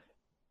defense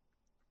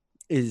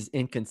is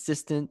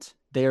inconsistent.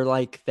 They're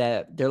like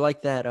that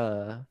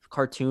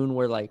cartoon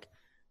where, like,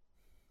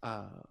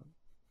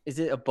 is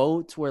it a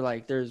boat where,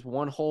 like, there's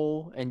one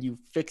hole and you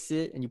fix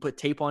it and you put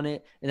tape on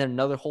it, and then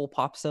another hole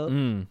pops up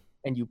and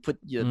you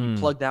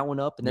plug that one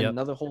up, and then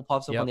another hole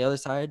pops up on the other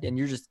side, and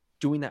you're just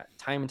doing that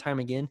time and time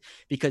again,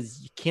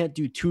 because you can't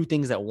do 2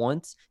 things at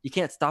once. You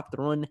can't stop the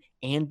run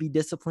and be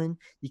disciplined.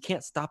 You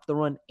can't stop the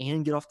run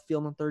and get off the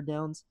field on third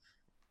downs.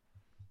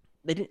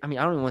 I don't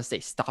even want to say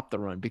stop the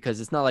run, because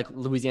it's not like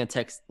Louisiana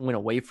Tech went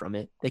away from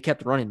it. They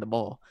kept running the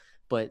ball,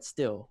 but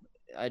still,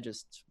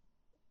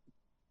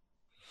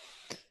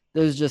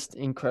 there's just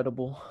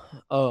incredible.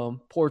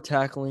 Poor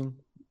tackling.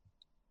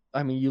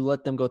 I mean, you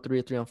let them go 3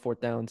 of 3 on fourth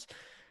downs.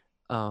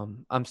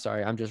 I'm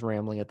sorry, I'm just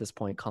rambling at this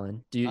point,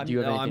 Colin. Do you have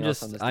anything else on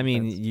this defense? I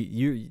mean,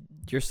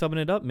 you're subbing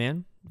it up,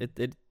 man.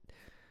 The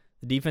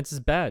defense is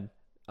bad.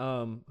 Who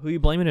are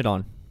you blaming it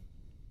on?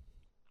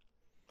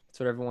 That's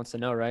what everyone wants to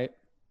know, right?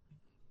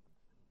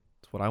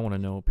 That's what I want to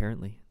know,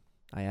 apparently.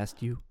 I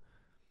asked you.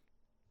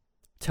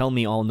 Tell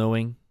me,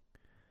 all-knowing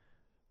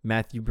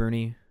Matthew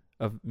Burney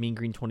of Mean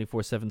Green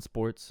 24/7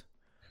 Sports,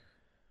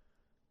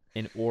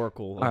 an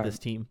oracle of this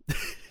team.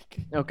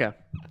 Okay,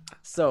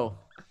 so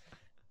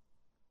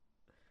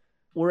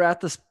we're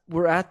at the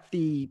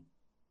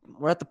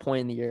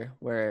point in the year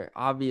where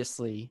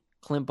obviously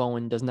Clint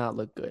Bowen does not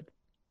look good,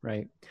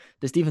 right?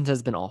 This defense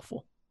has been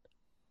awful.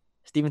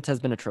 This defense has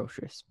been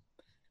atrocious.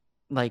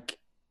 Like,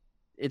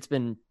 it's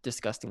been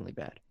disgustingly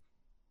bad.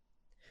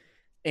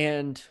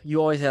 And you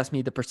always ask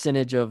me the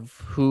percentage of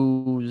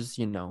who's,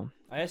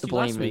 I asked you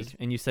last week,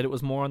 and you said it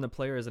was more on the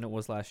players than it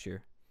was last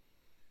year.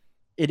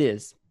 It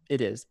is.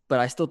 But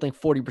I still think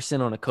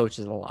 40% on a coach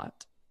is a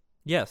lot.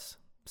 Yes.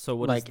 So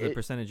what is the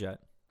percentage at?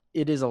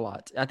 It is a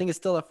lot. I think it's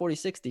still at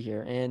 40-60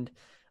 here. And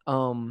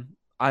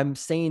I'm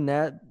saying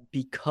that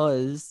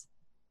because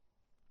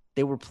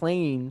they were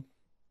playing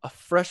a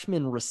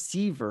freshman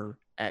receiver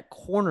at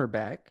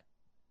cornerback,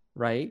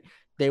 right?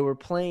 They were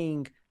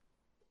playing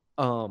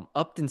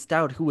Upton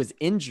Stout, who was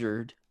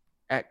injured,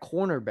 at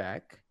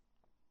cornerback.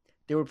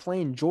 They were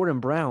playing Jordan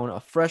Brown, a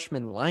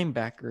freshman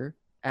linebacker,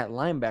 at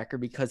linebacker,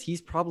 because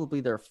he's probably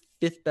their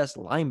 5th best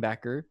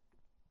linebacker,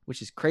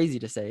 which is crazy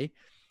to say.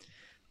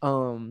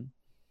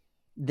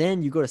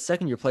 Then you go to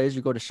second-year players.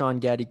 You go to Sean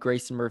Gaddy,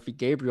 Grayson Murphy,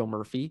 Gabriel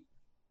Murphy,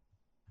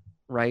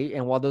 right?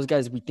 And while those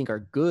guys we think are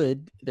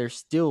good, they're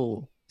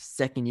still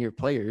second-year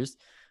players.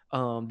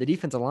 The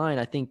defensive line,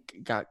 I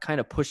think, got kind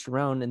of pushed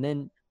around. And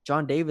then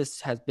John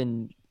Davis has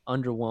been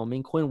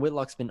underwhelming. Quinn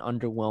Whitlock's been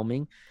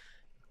underwhelming.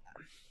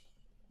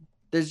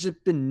 there's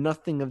just been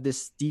nothing of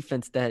this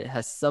defense that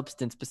has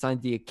substance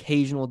besides the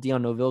occasional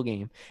Dion Noville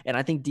game. And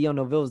I think Dion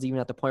Noville is even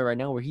at the point right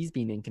now where he's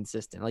being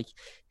inconsistent. Like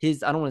I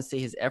don't want to say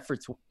his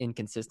efforts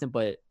inconsistent,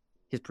 but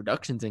his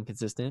production's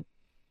inconsistent.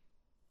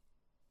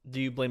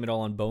 Do you blame it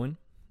all on Bowen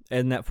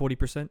and that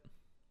 40%?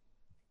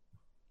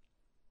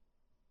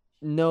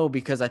 No,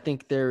 because I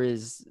think there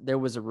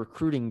was a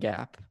recruiting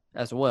gap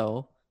as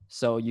well.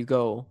 So you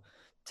go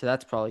to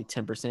that's probably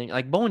 10%.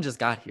 Like Bowen just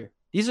got here.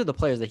 These are the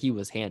players that he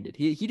was handed.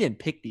 He didn't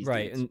pick these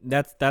right, dudes. And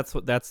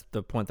that's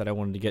the point that I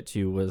wanted to get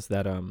to was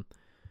that a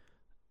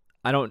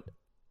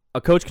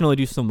coach can only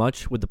do so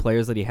much with the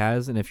players that he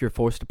has, and if you're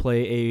forced to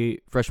play a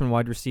freshman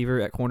wide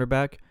receiver at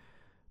cornerback,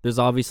 there's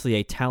obviously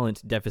a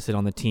talent deficit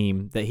on the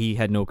team that he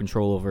had no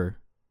control over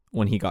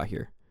when he got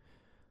here.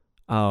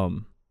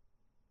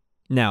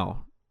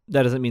 Now,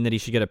 that doesn't mean that he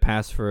should get a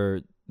pass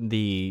for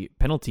the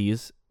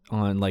penalties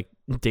on like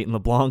Dayton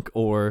LeBlanc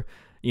or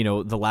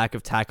the lack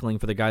of tackling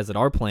for the guys that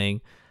are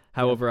playing.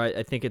 However,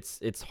 I think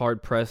it's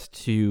hard pressed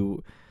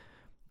to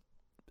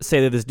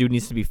say that this dude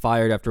needs to be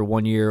fired after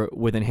 1 year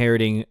with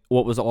inheriting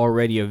what was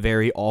already a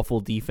very awful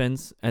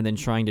defense and then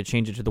trying to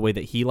change it to the way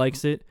that he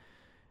likes it.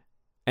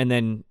 And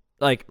then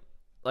like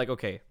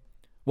okay,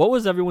 what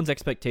was everyone's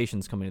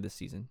expectations coming into this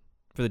season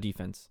for the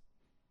defense?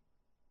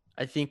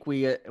 I think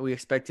we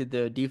expected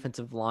the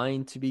defensive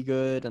line to be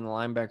good and the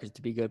linebackers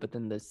to be good, but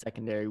then the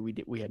secondary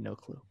we had no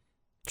clue.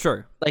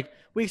 Sure. Like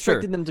we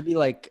expected them to be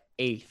like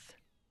 8th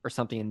or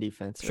something in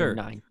defense. Sure. Or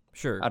 9th.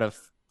 Sure. Out of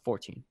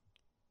 14.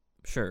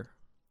 Sure.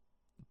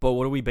 But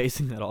what are we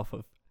basing that off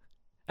of?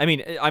 I'm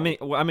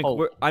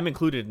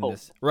included in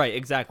this. Right,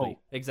 exactly.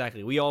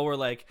 Exactly. We all were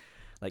like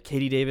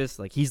Katie Davis,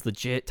 like he's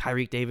legit.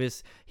 Tyreek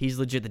Davis, he's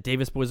legit. The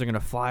Davis boys are going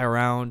to fly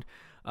around.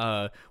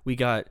 We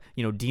got,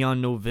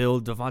 Dion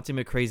Noville,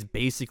 Devontae McCray's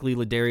basically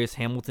Ladarius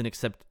Hamilton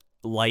except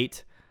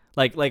light.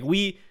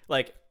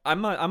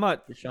 I'm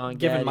not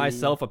giving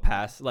myself a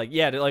pass. Like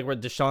where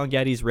Deshaun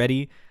Gaddy's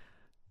ready.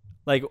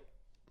 Like,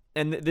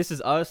 and this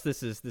is us.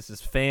 This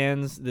is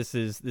fans. This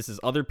is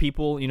other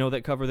people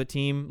that cover the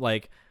team.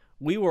 Like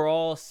we were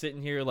all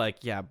sitting here like,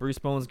 yeah, Bruce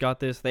Bowen's got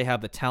this. They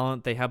have the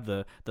talent. They have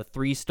the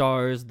 3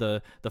 stars,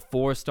 the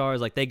 4 stars.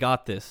 Like they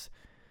got this.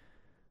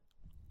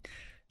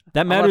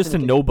 That matters to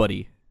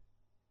nobody.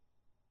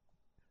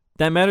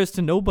 That matters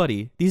to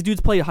nobody. These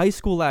dudes played high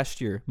school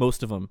last year,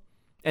 most of them.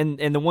 And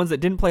the ones that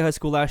didn't play high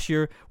school last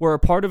year were a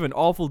part of an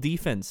awful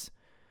defense.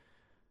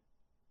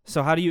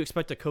 So how do you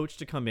expect a coach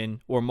to come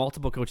in or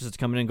multiple coaches to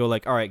come in and go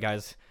like, all right,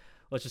 guys,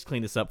 let's just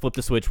clean this up. Flip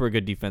the switch. We're a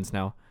good defense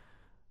now.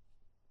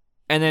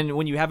 And then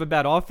when you have a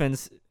bad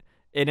offense,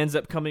 it ends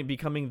up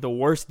becoming the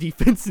worst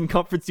defense in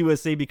Conference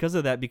USA because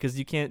of that, because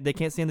they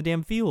can't stay in the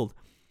damn field.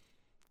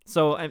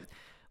 So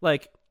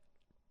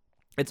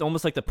it's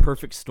almost like the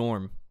perfect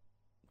storm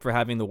for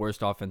having the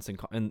worst offense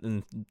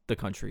in the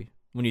country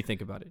when you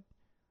think about it.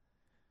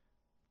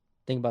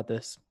 Think about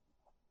this.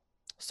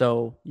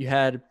 So you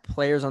had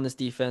players on this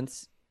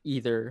defense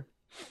either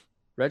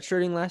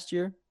redshirting last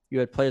year. You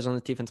had players on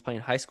this defense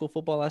playing high school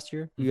football last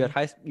year.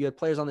 Mm-hmm. You had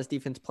players on this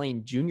defense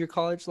playing junior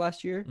college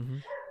last year. Mm-hmm.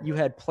 You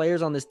had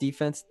players on this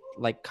defense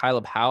like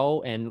Caleb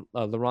Howell and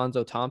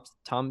Lorenzo Thompson.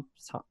 I can't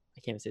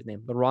even say his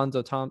name.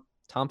 Lorenzo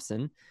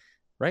Thompson,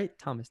 right?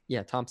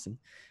 Thompson.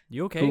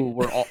 You okay? Who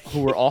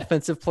were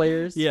offensive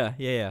players?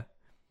 Yeah.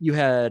 You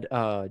had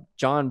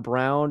John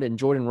Brown and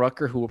Jordan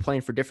Rucker who were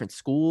playing for different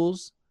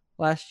schools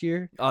last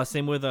year.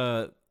 Same with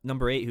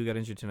number 8 who got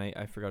injured tonight.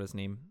 I forgot his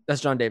name.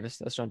 That's John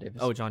Davis.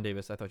 Oh, John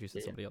Davis. I thought you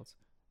said somebody else.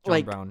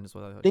 John Brown is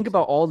what I thought. Think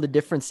about all the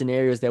different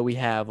scenarios that we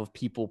have of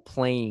people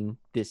playing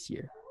this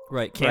year.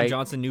 Right. Cam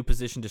Johnson, new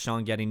position.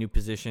 Deshaun Getty, new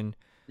position.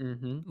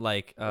 Mm-hmm.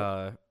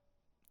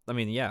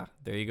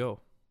 There you go.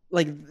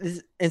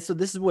 So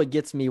this is what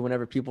gets me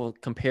whenever people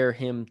compare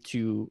him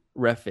to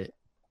Reffitt.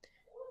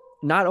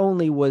 Not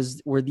only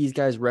were these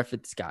guys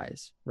Reffitt's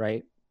guys,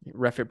 right?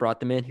 Reffitt brought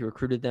them in, he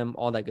recruited them,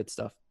 all that good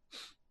stuff.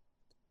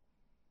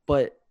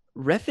 But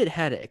Reffitt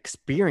had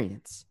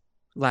experience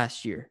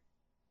last year.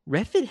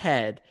 Reffitt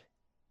had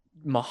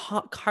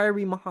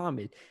Kyrie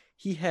Muhammad.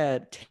 He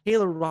had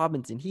Taylor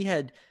Robinson. He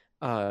had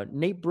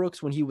Nate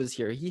Brooks when he was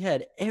here. He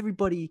had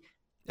everybody.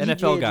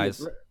 NFL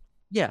guys.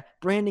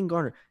 Brandon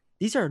Garner.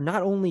 These are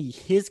not only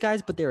his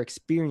guys, but they're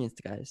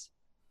experienced guys.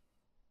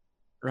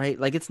 Right?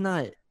 Like it's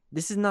not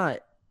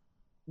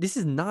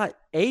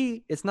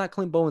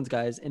Clint Bowen's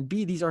guys, and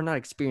B, these are not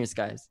experienced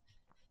guys.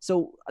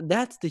 So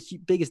that's the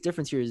biggest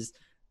difference here is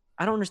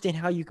I don't understand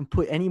how you can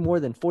put any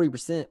more than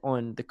 40%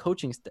 on the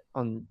coaching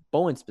on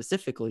Bowen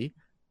specifically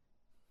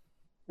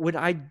when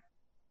I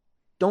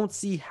don't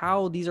see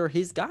how these are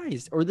his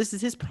guys or this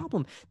is his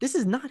problem. This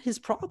is not his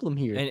problem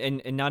here.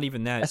 And not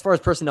even that. As far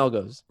as personnel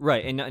goes.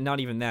 Right, and not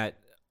even that.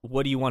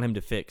 What do you want him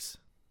to fix?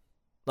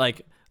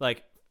 Like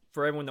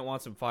for everyone that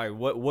wants him fired,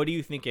 what do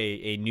you think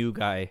a new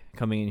guy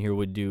coming in here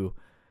would do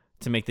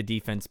to make the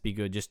defense be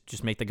good?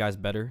 Just make the guys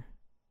better?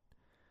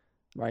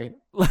 Right.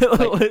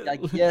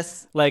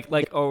 Yes.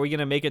 Are we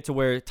gonna make it to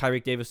where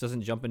Tyreek Davis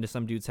doesn't jump into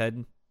some dude's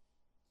head?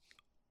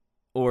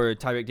 or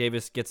Tyreek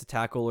Davis gets a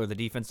tackle, or the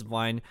defensive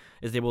line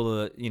is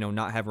able to,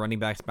 not have running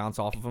backs bounce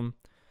off of him.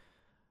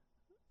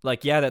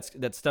 Like, yeah,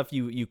 that's stuff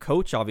you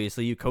coach,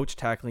 obviously. You coach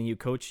tackling, you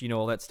coach,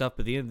 all that stuff.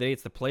 But at the end of the day,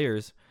 it's the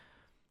players.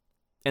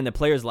 And the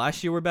players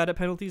last year were bad at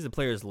penalties. The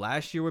players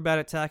last year were bad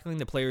at tackling.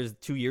 The players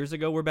 2 years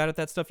ago were bad at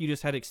that stuff. You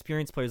just had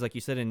experienced players, like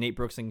you said, in Nate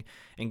Brooks and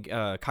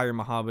Kyrie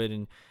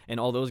Muhammad and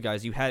all those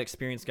guys. You had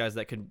experienced guys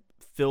that could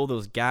fill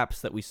those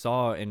gaps that we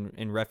saw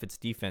in Refit's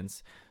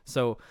defense.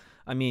 So,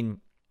 I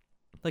mean,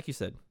 like you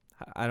said,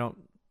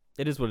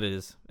 it is what it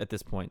is at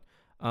this point.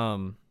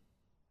 Do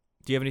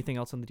you have anything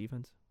else on the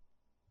defense?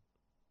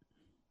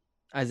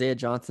 Isaiah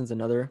Johnson's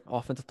another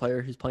offensive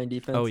player who's playing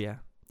defense. Oh, yeah.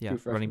 Yeah,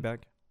 running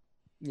back.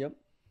 Yep.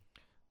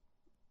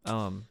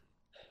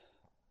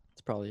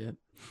 That's probably it.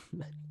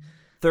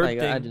 Third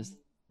thing,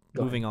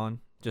 moving on,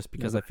 just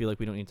because I feel like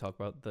we don't need to talk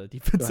about the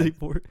defense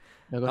anymore.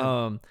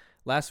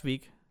 Last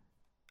week,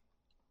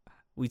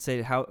 we'd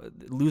say how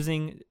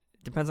losing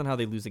depends on how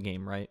they lose a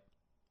game, right?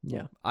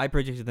 Yeah. I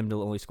predicted them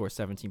to only score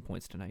 17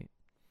 points tonight.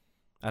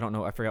 I don't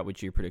know. I forgot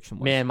what your prediction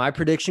was. Man, my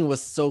prediction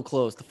was so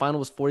close. The final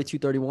was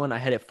 42-31. I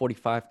had it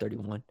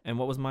 45-31. And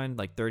what was mine?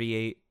 Like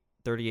 38-17,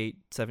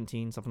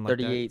 something like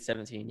that?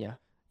 38-17, yeah.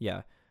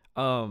 Yeah.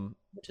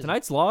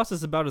 Tonight's loss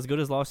is about as good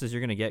as loss as you're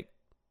going to get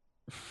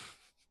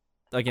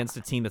against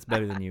a team that's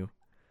better than you.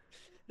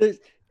 The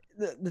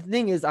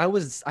thing is, I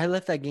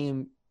left that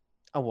game.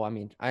 Oh, well, I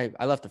mean,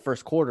 I left the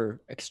first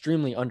quarter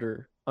extremely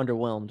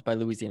underwhelmed by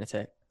Louisiana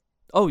Tech.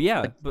 Oh,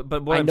 yeah.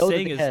 But what I'm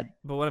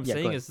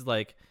saying is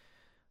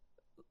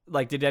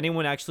like, did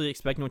anyone actually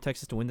expect North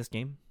Texas to win this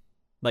game?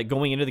 Like,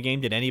 going into the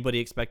game, did anybody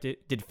expect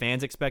it? Did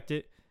fans expect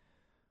it?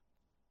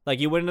 Like,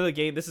 you went into the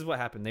game. This is what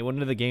happened. They went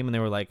into the game and they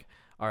were like,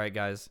 all right,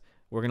 guys,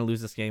 we're going to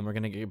lose this game. We're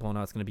going to get blown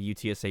out. It's going to be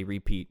UTSA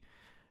repeat.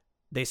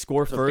 They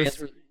score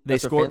first. They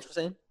score. Fans were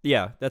saying?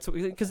 Yeah, that's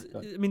because,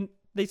 I mean,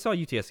 they saw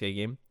UTSA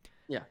game.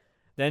 Yeah.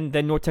 Then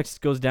North Texas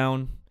goes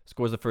down,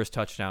 scores the first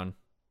touchdown.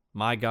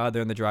 My God,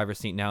 they're in the driver's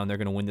seat now, and they're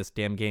going to win this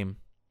damn game.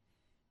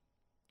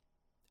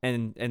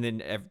 And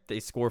then they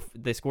score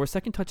a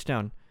second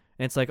touchdown,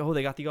 and it's like, oh,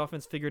 they got the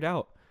offense figured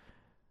out.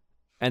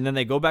 And then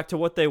they go back to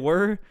what they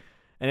were,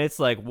 and it's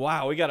like,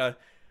 wow,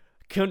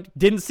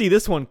 didn't see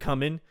this one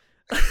coming.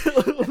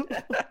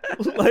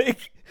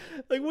 like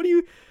what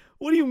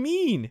do you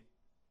mean?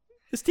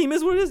 This team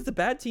is what it is. It's a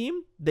bad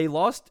team. They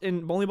lost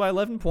only by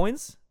 11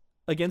 points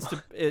against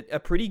a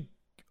pretty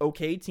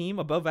okay team,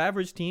 above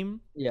average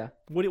team. Yeah.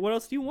 What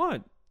else do you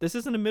want? This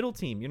isn't a middle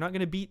team. You're not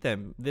going to beat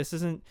them. This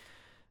isn't.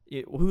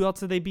 Who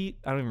else did they beat?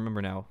 I don't even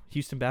remember now.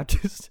 Houston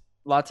Baptist?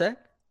 La Tech?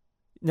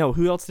 No,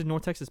 who else did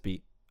North Texas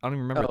beat? I don't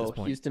even remember at this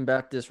point. Houston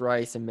Baptist,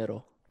 Rice, and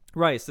Middle.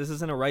 Rice. This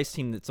isn't a Rice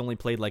team that's only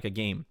played like a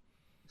game.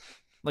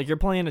 Like, you're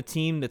playing a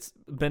team that's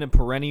been a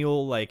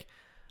perennial, like,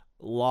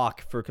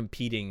 lock for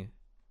competing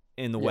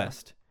in the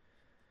West.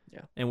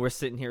 Yeah. And we're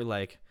sitting here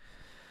like,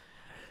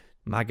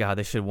 my God,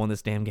 they should have won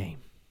this damn game.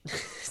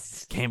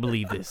 Can't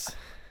believe this.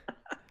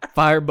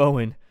 Fire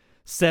Bowen.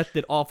 Seth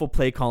did awful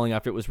play calling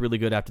after it was really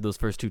good after those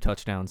first two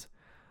touchdowns.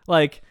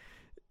 Like,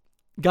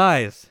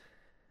 guys,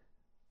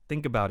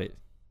 think about it.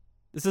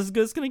 This is as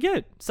good as it's going to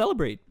get.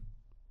 Celebrate.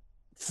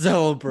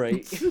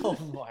 Oh,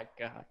 my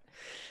God.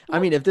 I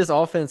mean, if this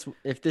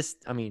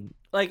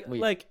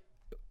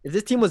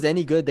team was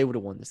any good, they would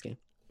have won this game.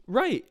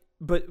 Right.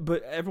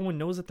 But everyone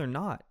knows that they're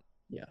not.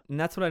 Yeah. And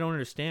that's what I don't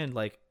understand.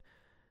 Like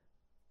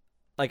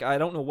I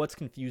don't know what's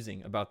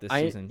confusing about this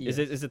season. Yes.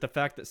 Is it the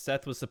fact that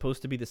Seth was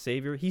supposed to be the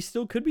savior? He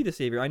still could be the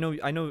savior. I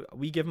know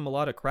we give him a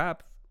lot of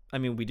crap. I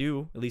mean, we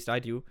do. At least I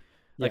do.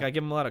 Like, I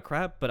give him a lot of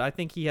crap, but I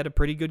think he had a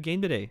pretty good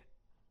game today.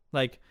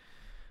 Like,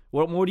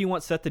 what more do you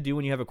want Seth to do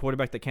when you have a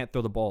quarterback that can't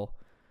throw the ball?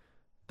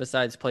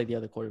 Besides play the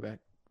other quarterback.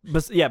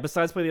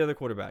 Besides play the other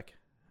quarterback.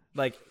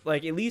 Like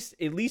at least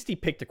he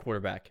picked a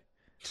quarterback.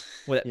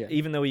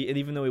 Even though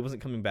he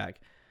wasn't coming back.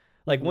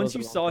 Like, once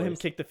you saw him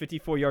kick the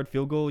 54-yard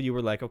field goal, you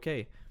were like,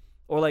 okay.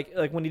 Or like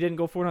when he didn't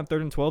go for it on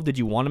 3rd and 12, did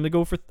you want him to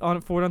go for it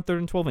on 3rd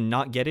and 12 and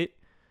not get it?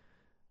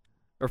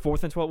 Or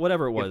 4th and 12,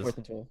 whatever it was. 4th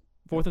and 12.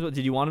 4th and 12.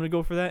 Did you want him to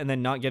go for that and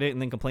then not get it and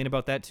then complain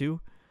about that too?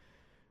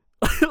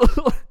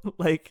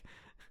 Like,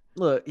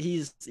 look,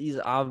 he's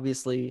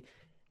obviously.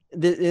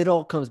 It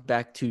all comes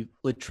back to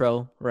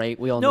Latrell, right?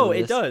 We all know. No,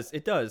 it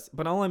does.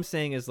 But all I'm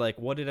saying is, like,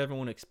 what did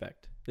everyone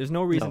expect? There's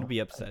no reason to be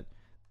upset.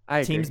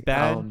 Team's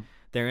bad.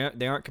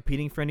 They aren't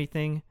competing for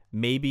anything.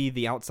 Maybe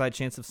the outside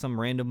chance of some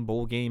random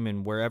bowl game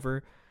and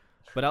wherever.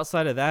 But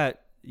outside of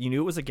that, you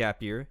knew it was a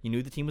gap year. You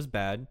knew the team was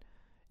bad.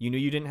 You knew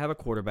you didn't have a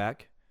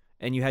quarterback.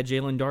 And you had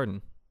Jalen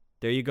Darden.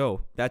 There you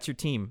go. That's your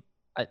team.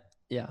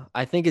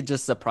 I think it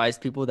just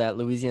surprised people that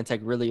Louisiana Tech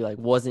really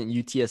wasn't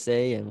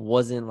UTSA and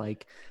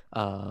wasn't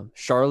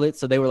Charlotte.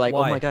 So they were like,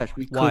 Why? oh my gosh,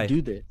 we could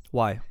do this.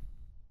 Why?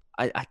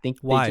 I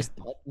think they just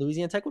thought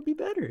Louisiana Tech would be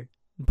better.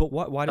 But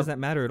why does that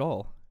matter at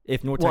all?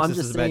 If North Texas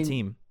is a bad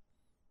team.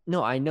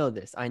 No, I know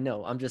this. I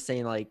know. I'm just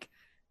saying,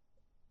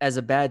 as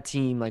a bad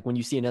team, when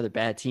you see another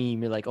bad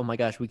team, you're like, oh my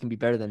gosh, we can be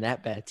better than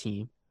that bad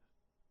team.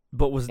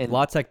 But was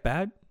La Tech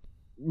bad?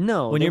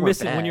 No, when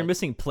you're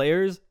missing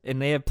players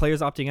and they have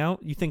players opting out,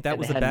 you think that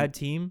was a bad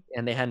team?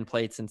 And they hadn't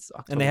played since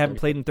October. And they haven't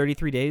played in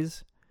 33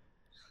 days.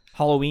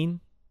 Halloween.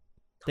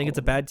 Think it's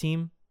a bad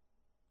team?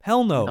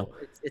 Hell no. No,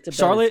 it's a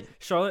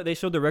Charlotte. They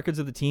showed the records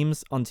of the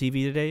teams on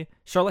TV today.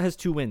 Charlotte has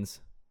 2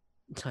 wins.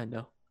 I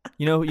know.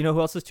 You know who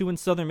else has 2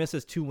 wins? Southern Miss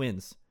has 2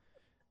 wins.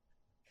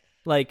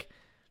 Like,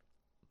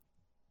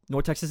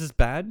 North Texas is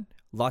bad.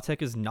 La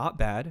Tech is not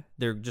bad.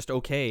 They're just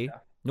okay. Yeah.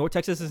 North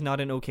Texas is not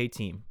an okay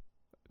team,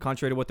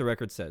 contrary to what the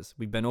record says.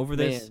 We've been over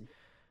this,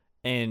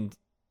 and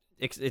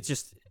it's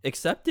just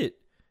accept it.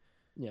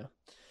 Yeah.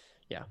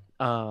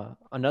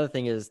 Another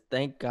thing is,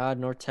 thank God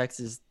North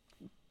Texas'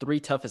 3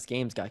 toughest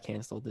games got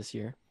canceled this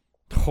year.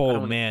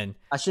 Oh, man.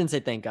 I shouldn't say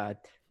thank God.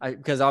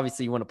 Because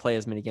obviously you want to play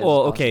as many games.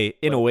 Well, okay,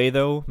 in a way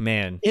though,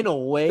 man. In a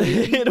way,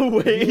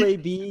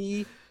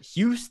 UAB,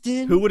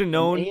 Houston. Who would have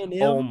known?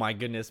 A&M? Oh my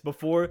goodness!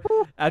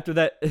 After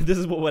that, this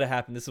is what would have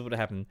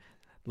happened.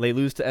 They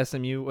lose to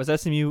SMU. Was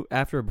SMU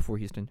after or before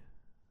Houston?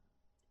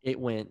 It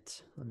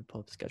went. Let me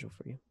pull up the schedule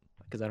for you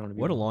because I don't want to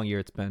be. What a long year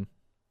it's been.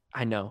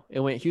 I know. It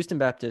went Houston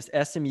Baptist,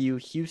 SMU,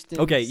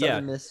 Houston. Okay,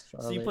 Southern yeah. Miss,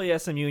 so you play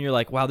SMU and you're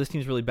like, wow, this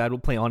team's really bad. We'll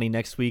play Ani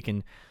next week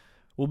and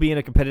we'll be in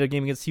a competitive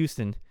game against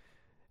Houston.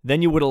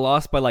 Then you would have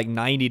lost by like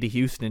 90 to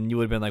Houston. You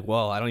would have been like,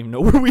 well, I don't even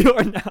know where we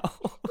are now.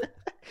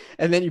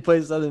 And then you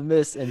play Southern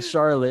Miss and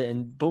Charlotte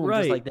and boom,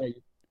 just like that.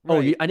 Oh,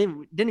 right. I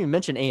didn't even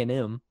mention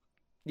A&M.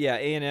 Yeah,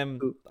 A&M.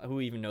 Who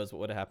even knows what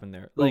would have happened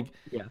there? Like,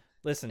 yeah.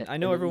 Listen, I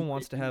know everyone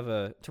wants to have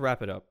to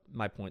wrap it up.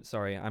 My point.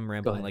 Sorry, I'm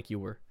rambling like you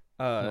were.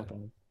 No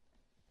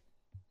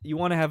you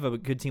want to have a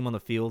good team on the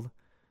field.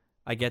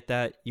 I get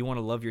that. You want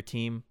to love your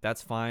team.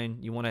 That's fine.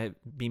 You want to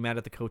be mad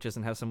at the coaches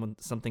and have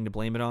something to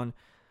blame it on.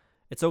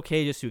 It's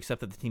okay just to accept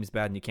that the team's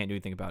bad and you can't do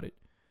anything about it.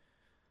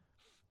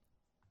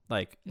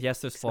 Like, yes,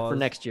 there's flaws. For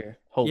next year.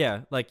 Hope.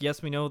 Yeah, like,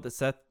 yes, we know that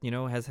Seth,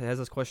 has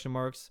his question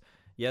marks.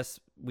 Yes,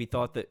 we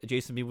thought that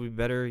Jason B would be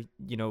better,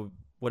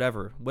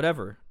 whatever.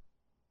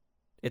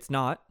 It's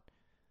not.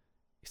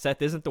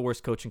 Seth isn't the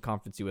worst coach in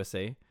Conference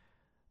USA.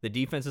 The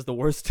defense is the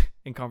worst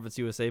in Conference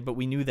USA, but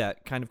we knew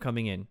that kind of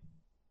coming in.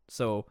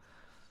 So,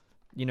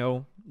 it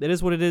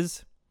is what it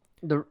is.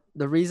 The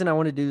reason I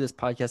want to do this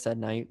podcast at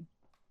night,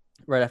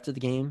 right after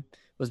the game,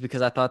 was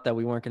because I thought that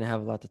we weren't going to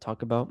have a lot to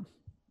talk about.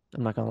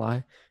 I'm not going to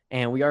lie.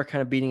 And we are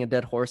kind of beating a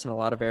dead horse in a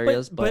lot of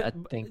areas, but I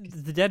think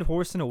the dead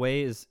horse in a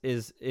way is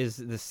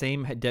the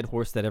same dead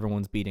horse that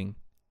everyone's beating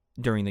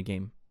during the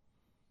game.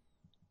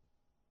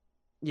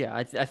 Yeah,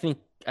 I think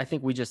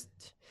we just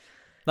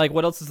like,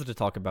 what else is there to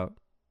talk about?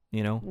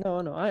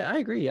 No, I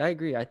agree.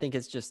 I think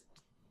it's just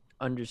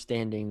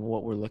understanding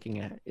what we're looking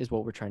at is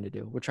what we're trying to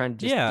do. We're trying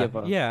to just give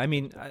up. Yeah. I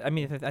mean,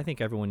 I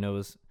think everyone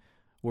knows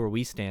where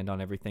we stand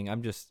on everything.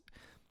 Because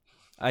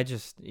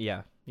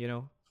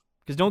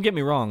don't get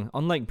me wrong,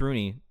 unlike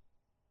Bruni,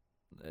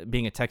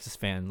 being a Texas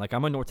fan, like,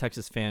 I'm a North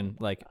Texas fan,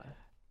 like,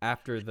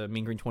 after the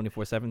Mean Green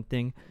 24/7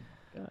 thing.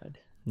 God.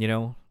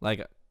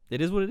 Like,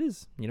 it is what it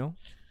is,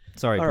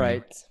 Sorry. All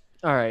Bruni.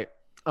 right.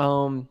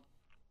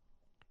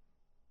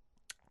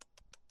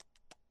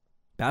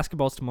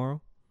 Basketball's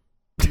tomorrow.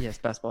 Yes,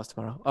 basketball's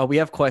tomorrow. We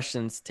have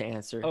questions to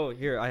answer. Oh,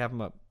 here, I have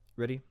them up.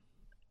 Ready?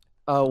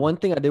 One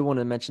thing I did want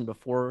to mention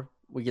before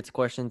we get to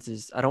questions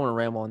is I don't want to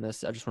ramble on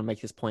this. I just want to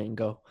make this point and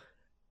go.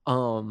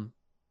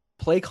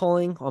 Play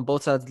calling on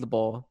both sides of the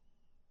ball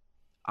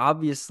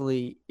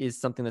obviously is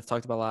something that's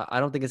talked about a lot.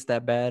 I don't think it's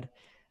that bad.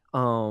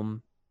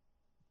 No,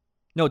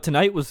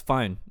 tonight was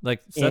fine.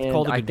 Like, Seth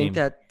called a good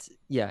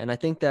game. And I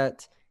think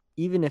that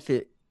even if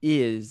it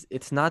is,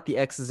 it's not the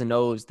X's and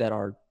O's that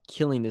are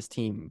killing this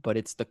team, but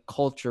it's the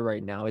culture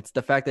right now. It's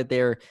the fact that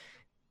they're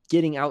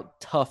getting out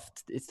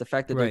toughed. It's the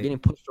fact that they're getting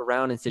pushed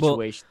around in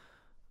situations.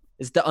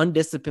 It's the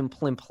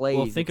undisciplined play.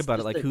 Well, think about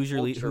it. Like, who are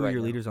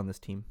your leaders on this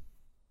team?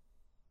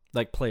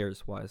 Like,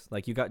 players wise,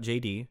 like, you got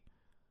JD,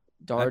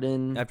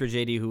 Darden. After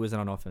JD, who isn't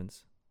on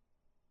offense?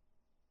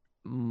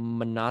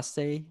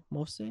 Manasseh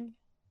Mose,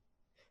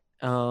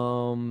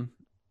 and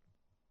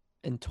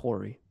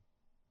Torrey.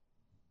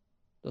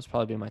 Those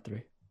probably be my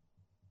 3.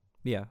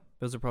 Yeah,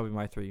 those are probably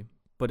my 3.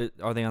 But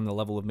are they on the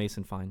level of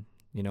Mason Fine?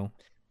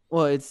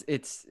 Well,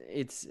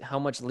 it's how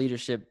much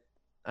leadership.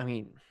 I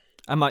mean,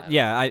 I'm not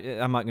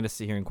going to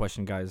sit here and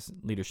question guys'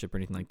 leadership or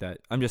anything like that.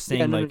 I'm just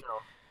saying, no.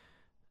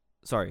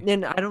 Sorry.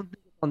 And I don't think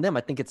it's on them.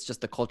 I think it's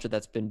just the culture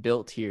that's been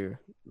built here.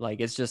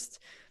 Like, it's just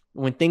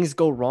when things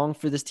go wrong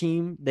for this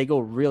team, they go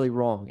really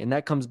wrong, and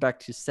that comes back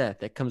to Seth.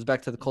 That comes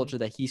back to the culture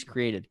that he's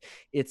created.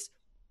 It's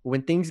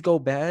when things go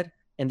bad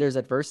and there's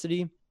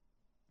adversity.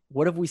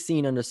 What have we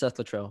seen under Seth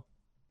Luttrell?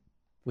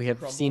 We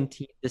have seen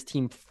this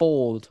team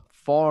fold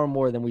far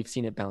more than we've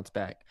seen it bounce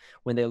back.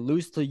 When they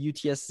lose to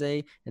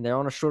UTSA and they're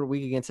on a short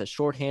week against a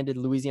shorthanded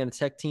Louisiana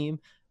Tech team,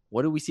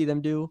 what do we see them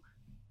do?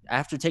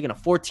 After taking a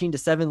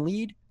 14-7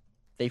 lead,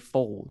 they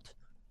fold.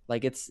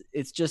 Like, it's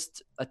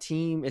just a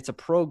team, it's a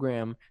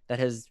program that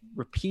has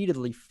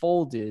repeatedly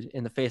folded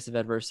in the face of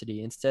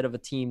adversity instead of a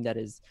team that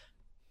has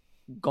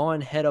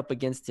gone head up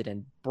against it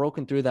and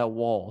broken through that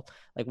wall.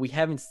 Like, we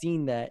haven't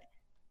seen that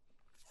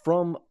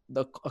from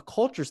a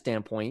culture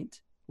standpoint.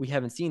 we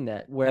haven't seen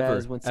that.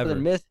 Whereas when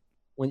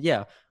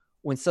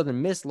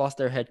Southern Miss lost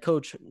their head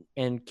coach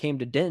and came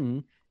to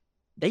Denton,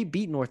 they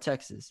beat North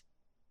Texas.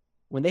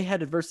 When they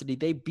had adversity,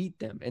 they beat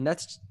them. And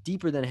that's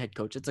deeper than a head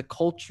coach. It's a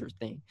culture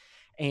thing.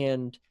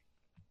 And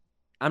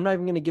I'm not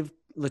even going to give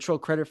Latrell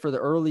credit for the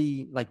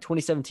early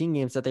 2017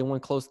 games that they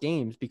won close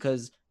games,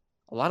 because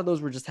a lot of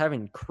those were just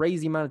having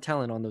crazy amount of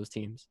talent on those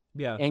teams.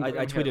 Yeah,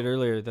 I tweeted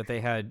earlier that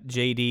they had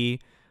JD,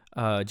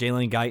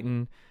 Jalen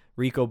Guyton,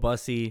 Rico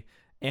Bussey,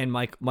 and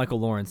Michael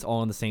Lawrence all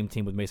on the same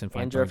team with Mason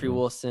Franklin. And Jeffrey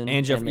Wilson.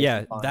 And Jeffrey,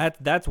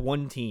 that's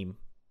one team.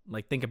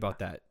 Think about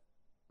that.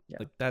 Yeah.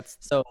 That's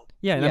so.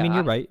 Yeah, and I mean,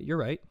 you're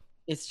right.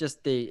 It's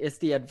just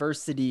the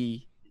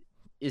adversity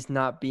is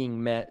not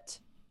being met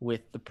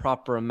with the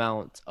proper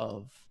amount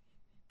of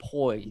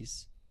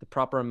poise, the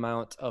proper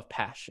amount of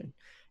passion.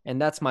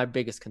 And that's my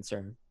biggest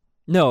concern.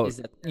 No,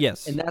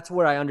 yes. And that's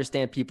where I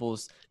understand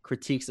people's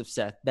critiques of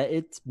Seth, that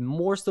it's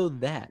more so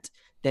that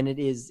than it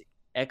is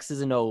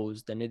X's and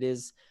O's, than it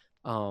is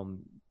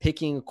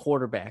picking a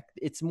quarterback.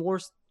 It's more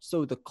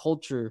so the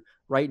culture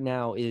right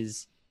now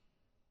is,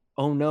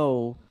 oh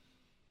no,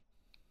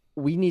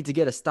 we need to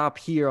get a stop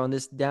here on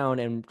this down,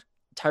 and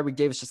Tyreek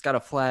Davis just got a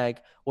flag.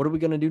 What are we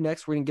going to do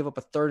next? We're going to give up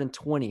a 3rd and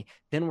 20.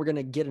 Then we're going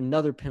to get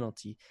another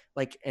penalty.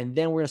 And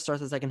then we're going to start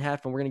the second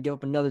half, and we're going to give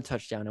up another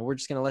touchdown, and we're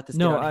just going to let this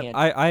get out of hand.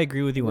 I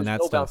agree with you on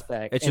that stuff.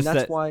 It's just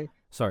that's why.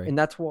 Sorry. And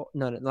that's what.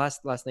 No. The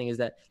last thing is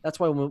that's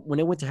why when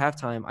it went to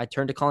halftime, I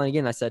turned to Colin again.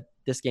 And I said,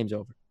 "This game's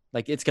over.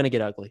 It's going to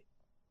get ugly."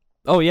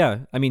 Oh yeah.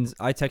 I mean,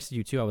 I texted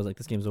you too. I was like,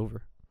 "This game's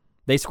over."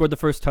 They scored the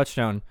first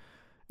touchdown,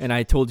 and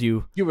I told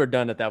you were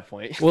done at that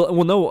point. Well,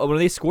 no. When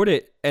they scored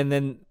it, and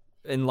then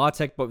in La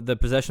Tech, but the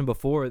possession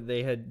before,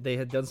 they had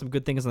done some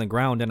good things on the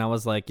ground, and I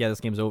was like, yeah, this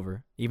game's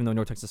over, even though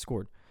North Texas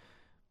scored.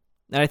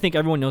 And I think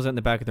everyone knows that in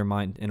the back of their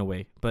mind in a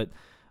way. But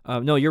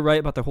no, you're right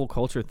about the whole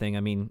culture thing.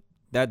 I mean,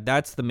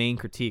 that's the main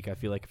critique, I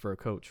feel like, for a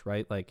coach,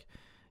 right?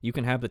 You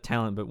can have the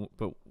talent,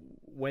 but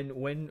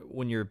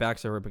when your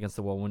backs are up against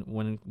the wall,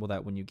 when will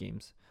that win you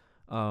games?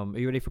 Are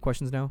you ready for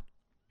questions now?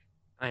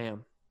 I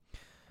am.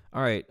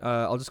 All right,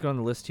 I'll just go on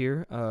the list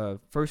here.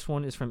 First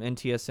one is from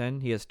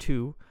NTSN. He has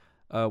 2.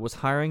 Was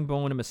hiring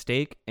Bowen a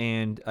mistake?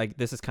 And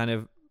this is kind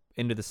of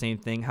into the same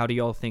thing. How do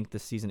y'all think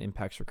this season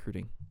impacts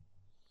recruiting?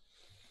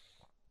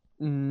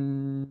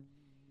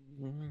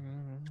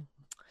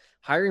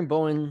 Hiring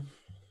Bowen,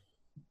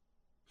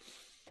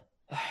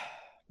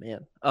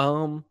 man.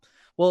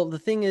 Well, the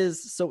thing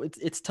is, so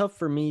it's tough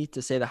for me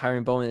to say that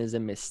hiring Bowen is a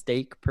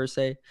mistake per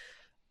se.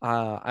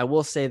 I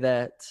will say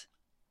that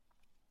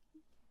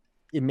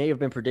it may have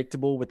been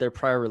predictable with their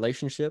prior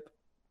relationship,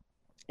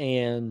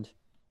 and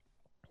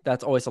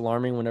that's always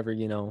alarming whenever, I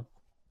don't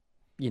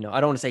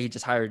want to say he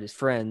just hired his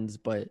friends,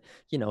 but,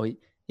 he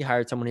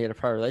hired someone he had a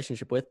prior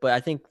relationship with. But I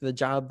think the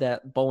job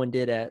that Bowen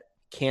did at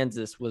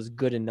Kansas was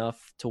good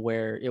enough to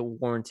where it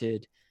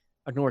warranted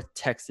a North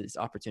Texas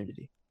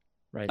opportunity,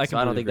 right? I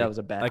don't think that was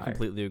a bad hire.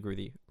 Completely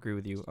agree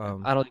with you.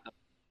 I don't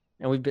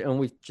think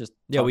we've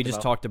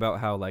just talked about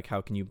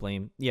how can you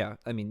blame? Yeah,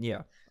 I mean,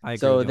 yeah, I agree.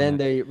 So then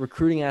the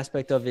recruiting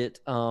aspect of it,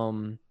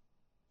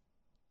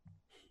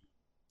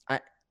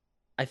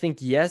 I think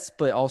yes,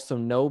 but also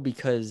no,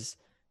 because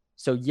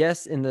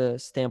yes, in the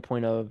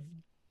standpoint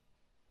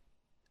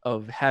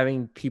of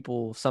having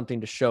people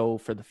something to show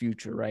for the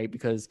future, right?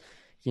 Because,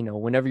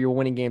 whenever you're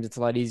winning games, it's a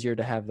lot easier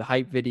to have the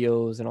hype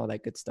videos and all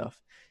that good stuff.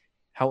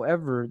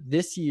 However,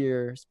 this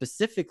year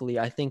specifically,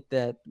 I think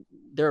that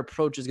their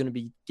approach is going to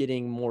be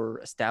getting more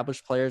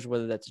established players,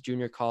 whether that's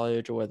junior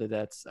college or whether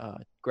that's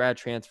grad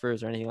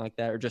transfers or anything like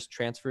that, or just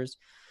transfers.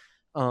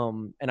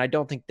 And I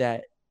don't think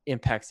that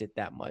impacts it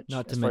that much.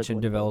 Not to mention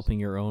developing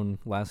your own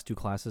last 2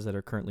 classes that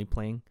are currently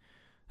playing.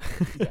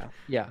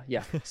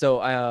 Yeah.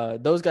 So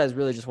those guys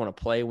really just want to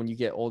play when you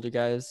get older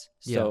guys.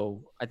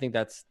 So I think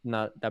that's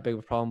not that big of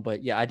a problem.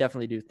 But yeah, I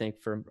definitely do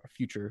think from a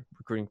future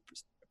recruiting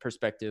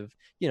perspective,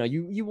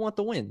 you want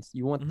the wins.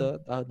 You want the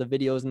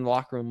videos in the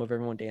locker room of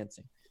everyone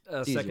dancing.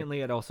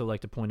 Secondly, I'd also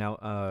like to point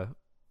out,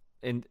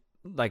 and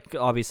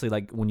obviously,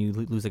 when you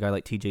lose a guy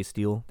like TJ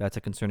Steele, that's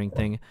a concerning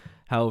thing.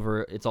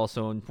 However, it's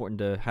also important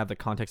to have the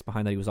context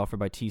behind that he was offered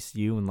by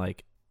TCU, and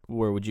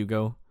where would you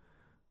go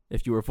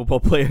if you were a football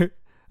player?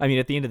 I mean,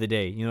 at the end of the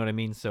day, you know what I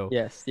mean? So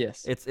yes.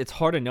 It's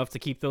hard enough to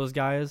keep those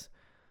guys,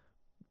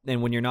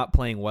 and when you're not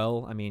playing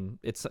well, I mean,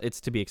 it's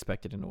to be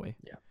expected in a way.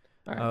 Yeah.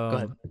 All right, go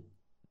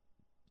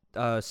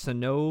ahead.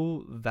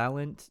 Sano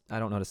Valent, I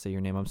don't know how to say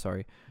your name. I'm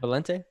sorry.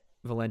 Valente.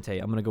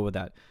 I'm gonna go with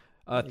that.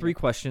 3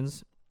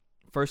 questions.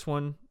 First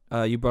one,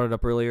 you brought it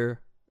up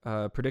earlier.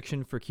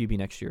 Prediction for QB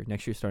next year.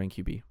 Next year starting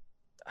QB.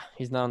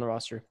 He's not on the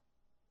roster.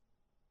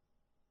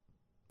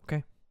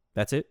 Okay,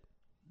 that's it.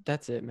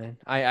 That's it, man.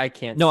 I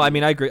can't. No, I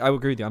mean, I agree. I would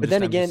agree with you. But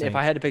then again, if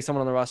I had to pick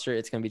someone on the roster,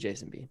 it's going to be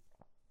Jason Bean.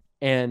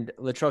 And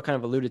Latrell kind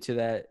of alluded to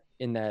that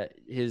in that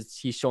he's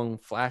showing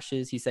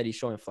flashes. He said he's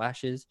showing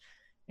flashes.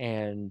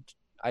 And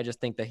I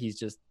just think that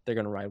they're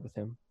going to ride with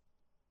him.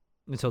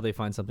 Until they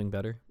find something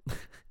better.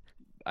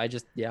 I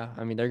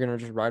mean, they're going to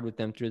just ride with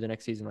them through the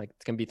next season.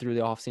 It's going to be through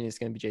the offseason. It's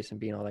going to be Jason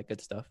Bean, all that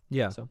good stuff.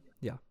 Yeah. So,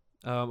 yeah.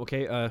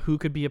 Okay. Who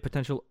could be a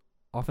potential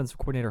offensive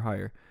coordinator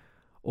hire,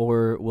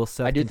 or will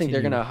Seth? I do think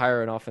they're gonna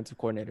hire an offensive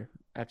coordinator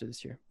after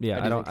this year.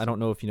 Yeah, I don't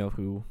know if you know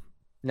who.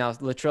 Now,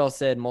 Luttrell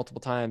said multiple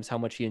times how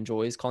much he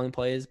enjoys calling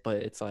plays, but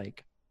it's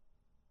like,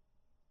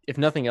 if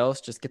nothing else,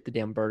 just get the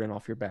damn burden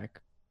off your back.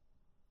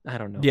 I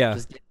don't know. Yeah,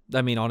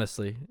 I mean,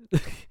 honestly,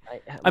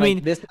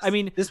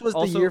 this was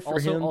also, the year for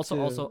him.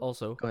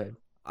 Also, go ahead.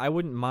 I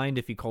wouldn't mind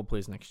if he called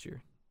plays next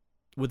year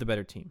with a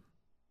better team.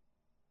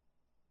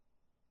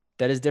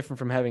 That is different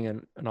from having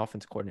an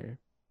offensive coordinator.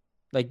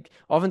 Like,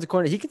 offensive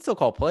coordinator, he can still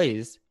call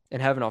plays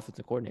and have an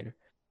offensive coordinator.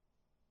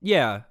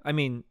 Yeah, I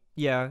mean,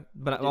 yeah,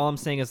 but all I'm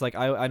saying is, like,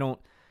 I want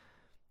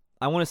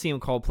to see him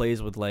call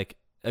plays with, like,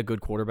 a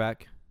good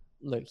quarterback.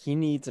 Look, he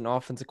needs an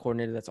offensive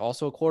coordinator that's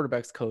also a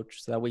quarterback's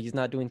coach, so that way he's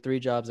not doing 3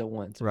 jobs at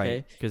once.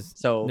 Okay? Right.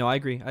 No, I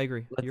agree.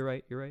 You're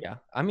right. Yeah.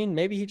 I mean,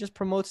 maybe he just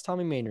promotes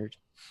Tommy Maynard.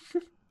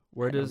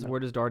 Where does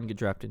Darden get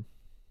drafted?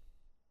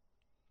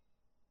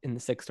 In the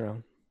 6th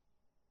round.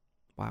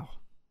 Wow.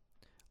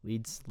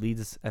 Leads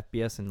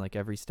FBS in like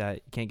every stat.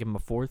 You can't give him a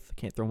 4th.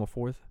 Can't throw him a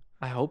 4th.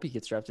 I hope he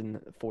gets drafted in the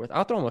 4th.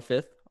 I'll throw him a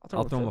 5th.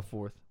 I'll throw him a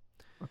 4th.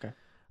 Okay.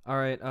 All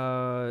right.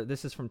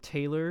 This is from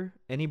Taylor.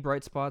 Any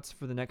bright spots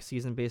for the next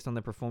season based on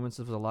the performances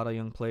of a lot of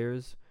young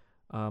players?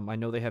 I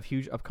know they have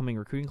huge upcoming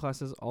recruiting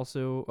classes.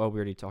 Also, we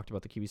already talked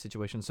about the QB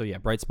situation. So yeah,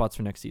 bright spots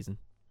for next season.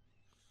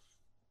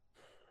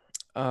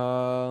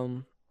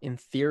 In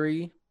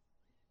theory,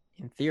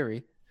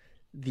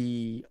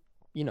 the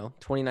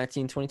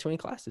 2019-2020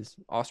 classes,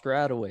 Oscar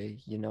Attaway,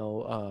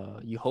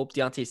 you hope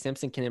Deontay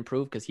Simpson can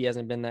improve because he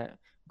hasn't been that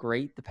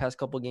great the past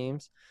couple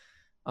games.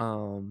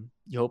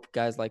 You hope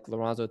guys like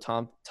Lorenzo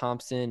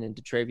Thompson and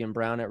DeTravian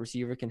Brown at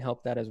receiver can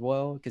help that as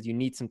well, because you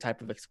need some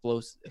type of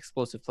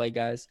explosive play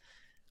guys.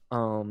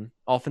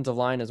 Offensive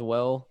line as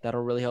well,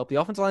 that'll really help. The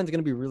offensive line is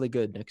going to be really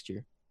good next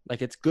year.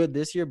 Like, it's good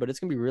this year, but it's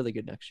going to be really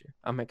good next year.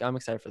 I'm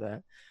excited for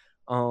that.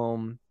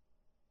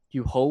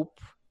 You hope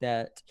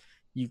that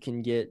you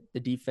can get the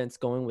defense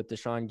going with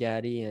Deshaun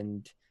Gaddy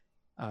and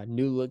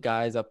new look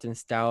guys, Upton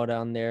Stout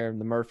on there,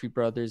 the Murphy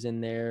brothers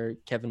in there,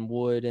 Kevin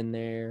Wood in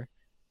there.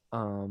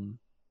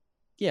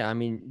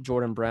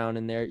 Jordan Brown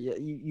in there.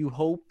 You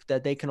hope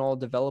that they can all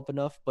develop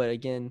enough, but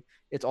again,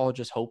 it's all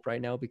just hope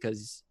right now,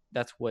 because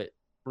that's what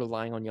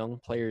relying on young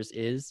players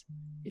is.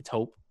 It's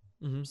hope.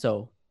 Mm-hmm.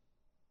 So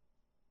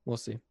we'll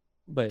see.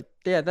 But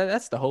yeah,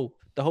 that's the hope.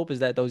 The hope is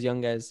that those young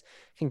guys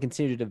can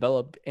continue to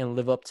develop and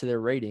live up to their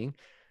rating,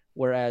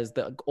 whereas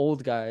the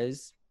old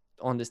guys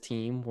on this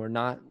team were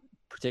not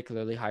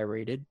particularly high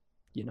rated,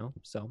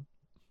 so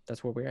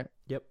that's where we're at.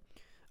 Yep.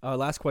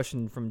 Last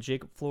question from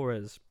Jacob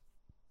Flores.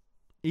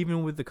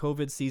 Even with the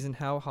COVID season,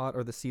 how hot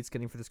are the seats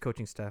getting for this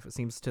coaching staff? It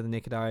seems to the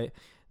naked eye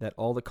that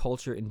all the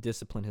culture and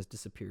discipline has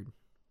disappeared.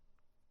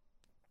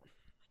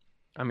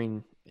 I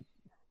mean,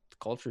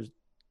 culture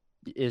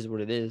is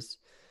what it is.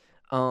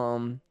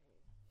 I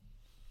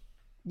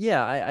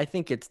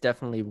think it's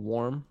definitely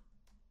warm.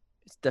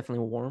 It's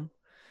definitely warm.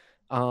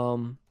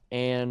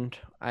 And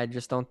I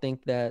just don't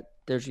think that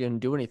they're going to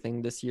do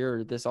anything this year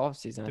or this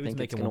offseason. I think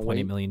it's going to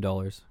wait. $1.8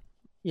 million.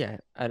 Yeah,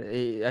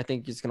 I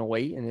think it's going to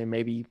wait, and then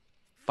maybe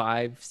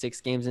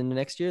 5-6 games into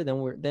next year, then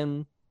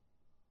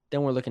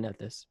we're looking at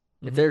this.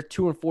 Mm-hmm. If they're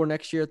 2-4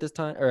 next year at this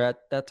time, or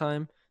at that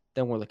time,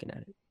 then we're looking at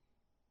it.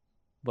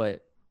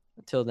 But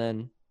until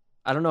then,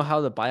 I don't know how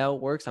the buyout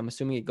works. I'm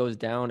assuming it goes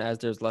down as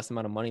there's less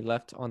amount of money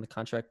left on the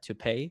contract to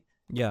pay.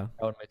 Yeah,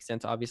 that would make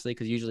sense, obviously,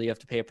 because usually you have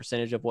to pay a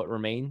percentage of what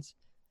remains.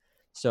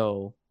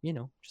 So,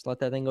 just let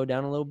that thing go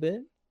down a little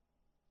bit.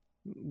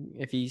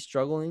 If he's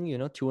struggling,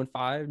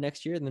 2-5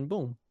 next year, then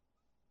boom.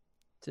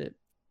 That's it.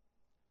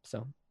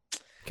 So,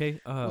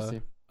 okay. We'll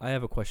see. I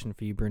have a question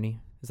for you,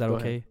 Bernie. Is that Go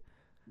okay?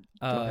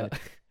 ahead.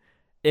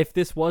 If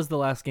this was the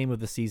last game of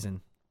the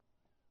season,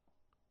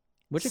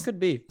 which it could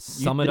be,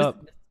 sum it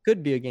up.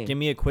 Could be a game. Give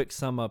me a quick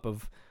sum up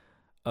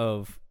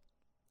of.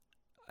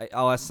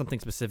 I'll ask something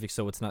specific,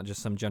 so it's not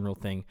just some general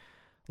thing.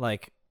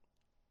 Like,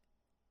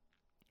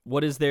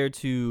 what is there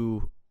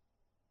to?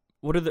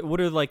 What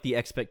are like the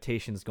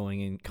expectations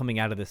coming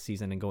out of this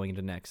season and going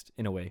into next,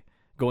 in a way,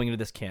 going into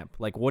this camp?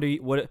 Like, what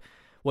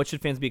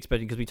should fans be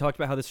expecting? Because we talked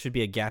about how this should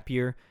be a gap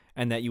year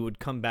and that you would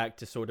come back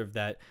to sort of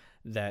that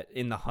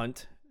in the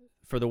hunt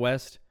for the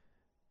West.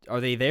 Are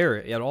they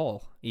there at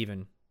all,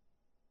 even,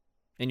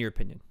 in your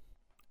opinion?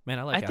 Man,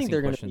 I like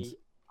asking questions.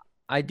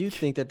 I do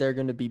think that they're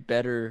going to be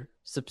better.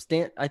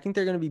 I think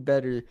they're going to be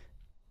better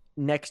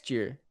next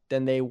year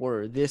than they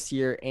were this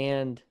year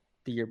and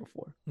the year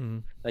before. Mm-hmm.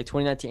 Like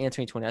 2019 and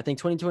 2020. I think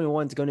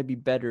 2021 is going to be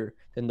better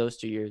than those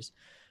 2 years.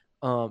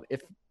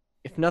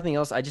 If nothing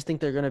else, I just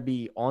think they're going to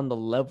be on the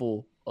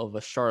level of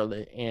a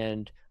Charlotte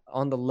and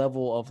on the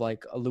level of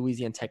like a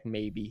Louisiana Tech,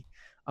 maybe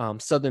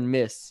Southern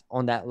Miss,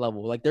 on that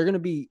level. Like, they're going to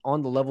be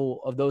on the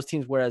level of those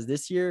teams, whereas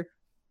this year,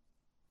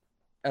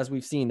 as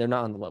we've seen, they're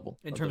not on the level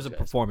in terms of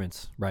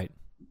performance, right?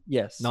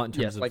 Yes, not in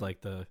terms of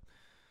like the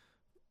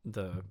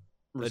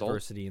result,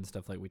 adversity and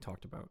stuff like we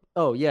talked about.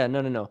 Oh yeah,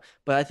 no.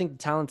 But I think the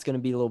talent's going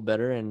to be a little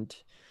better, and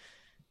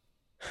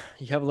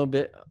you have a little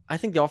bit. I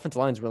think the offensive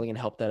line is really going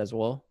to help that as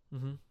well.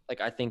 Mm-hmm. Like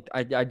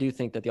I do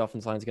think that the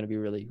offensive line is going to be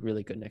really,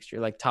 really good next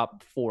year. Like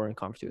top 4 in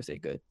Conference USA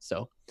good.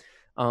 So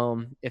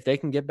if they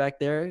can get back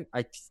there,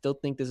 I still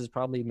think this is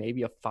probably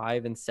maybe a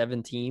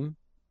 5-7 team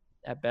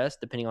at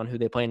best, depending on who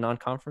they play in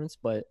non-conference.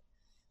 But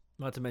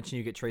not to mention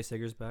you get Trey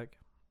Siggers back,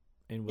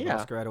 and with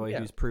Oscar Attaway,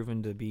 who's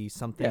proven to be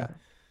something. Yeah.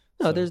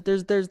 No,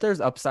 there's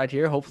upside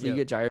here. Hopefully you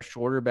get Jair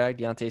Shorter back,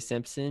 Deontay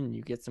Simpson,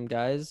 you get some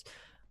guys.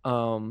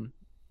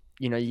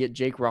 You get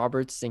Jake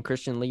Roberts and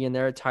Christian Lee in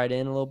there tied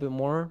in a little bit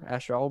more,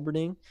 Asher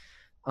Alberding.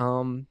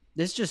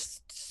 This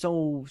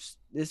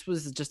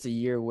was just a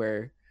year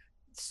where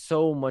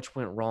so much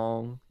went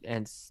wrong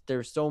and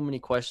there's so many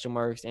question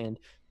marks, and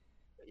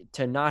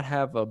to not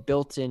have a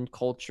built-in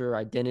culture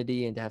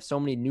identity and to have so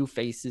many new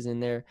faces in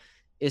there,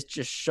 it's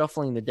just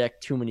shuffling the deck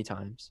too many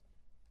times.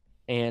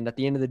 And at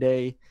the end of the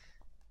day,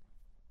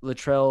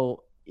 Littrell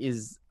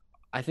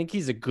I think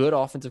he's a good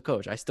offensive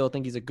coach. I still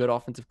think he's a good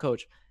offensive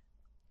coach.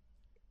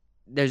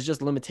 There's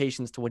just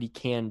limitations to what he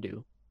can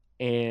do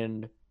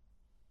and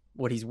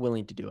what he's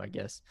willing to do, I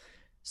guess.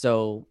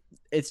 So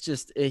it's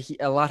just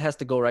a lot has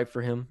to go right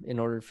for him in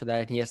order for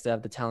that. He has to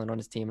have the talent on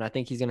his team. And I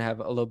think he's going to have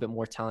a little bit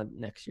more talent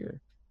next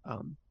year.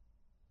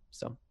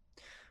 So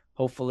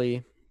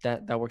hopefully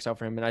that works out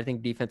for him. And I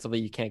think defensively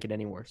you can't get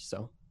any worse.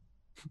 So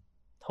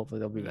hopefully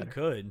they'll be better. You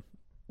could.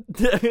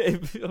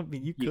 I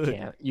mean,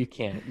 you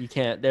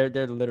can't.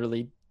 They're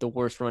literally the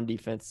worst run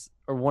defense,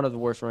 or one of the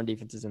worst run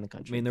defenses in the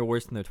country. I mean, they're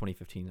worse than their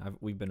 2015.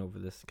 We've been over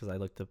this because I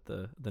looked up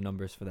the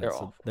numbers for that. They're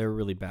awful. They're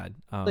really bad.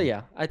 But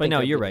yeah,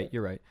 you're right.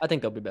 You're right. I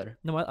think they'll be better.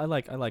 No, I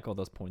like all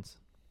those points.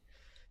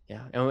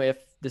 Yeah, and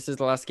if this is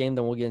the last game,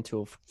 then we'll get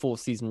into a full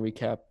season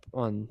recap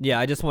on. Yeah,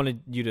 I just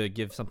wanted you to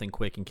give something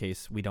quick in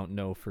case we don't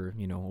know for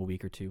a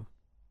week or two.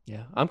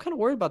 Yeah, I'm kind of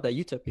worried about that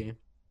UTEP game.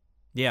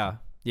 Yeah.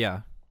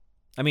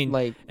 I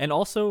mean, and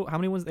also, how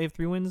many wins? They have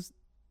 3 wins.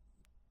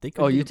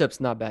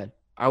 UTEP's not bad.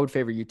 I would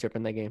favor UTEP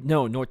in that game.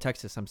 No, North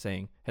Texas, I'm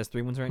saying, has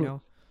 3 wins right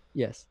now.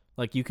 Yes.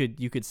 Like you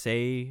could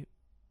say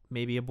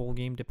maybe a bowl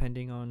game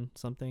depending on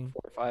something.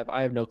 4 or 5.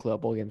 I have no clue how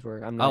bowl games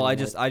work. I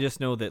just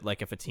know that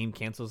like if a team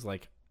cancels,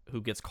 like who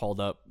gets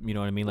called up, you know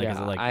what I mean? Like, yeah, is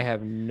it like I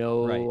have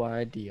no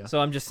idea. So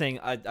I'm just saying,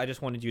 I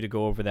just wanted you to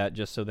go over that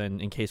just so then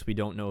in case we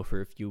don't know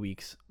for a few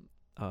weeks.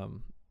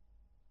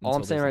 All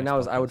I'm saying right now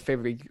is I would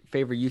favor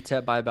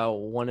UTEP by about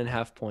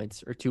 1.5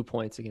 points or 2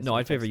 points against. No,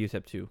 I'd favor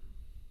UTEP too.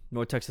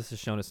 North Texas has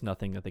shown us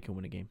nothing that they can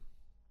win a game.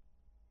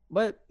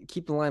 But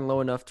keep the line low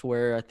enough to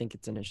where I think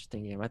it's an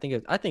interesting game. I think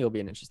it'll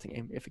be an interesting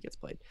game if it gets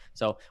played.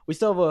 So we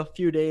still have a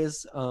few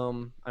days.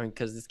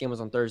 Because this game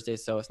was on Thursday,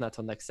 so it's not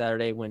till next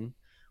Saturday when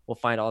we'll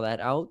find all that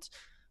out.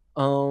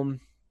 We'll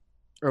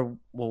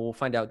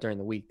find out during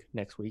the week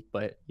next week.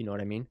 But you know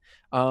what I mean.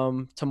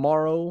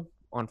 Tomorrow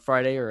on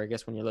Friday, or I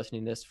guess when you're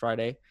listening to this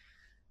Friday.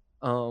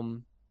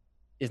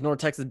 Is North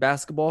Texas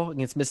basketball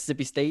against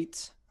Mississippi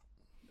State.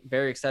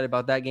 Very excited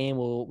about that game.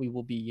 We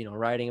will be,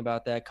 writing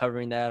about that,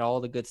 covering that, all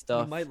the good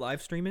stuff. We might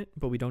live stream it,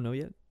 but we don't know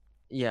yet.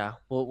 Yeah,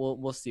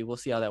 we'll see. We'll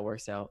see how that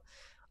works out.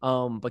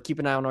 But keep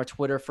an eye on our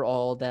Twitter for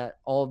all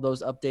of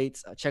those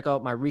updates. Check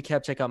out my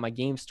recap. Check out my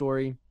game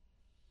story.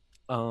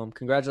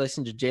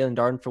 Congratulations to Jalen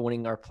Darden for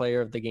winning our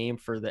player of the game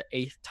for the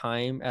 8th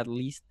time at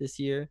least this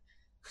year.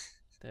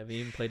 Have you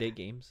even played 8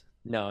 games?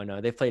 No,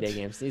 they played 8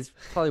 games. He's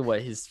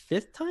probably his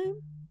 5th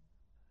time?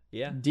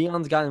 Yeah.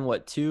 Deion's gotten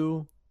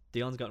 2?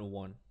 Deion's gotten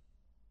 1.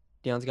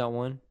 Deion's got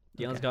 1?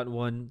 Deion's gotten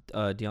 1.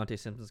 Deontay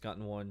Simpson's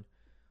gotten 1.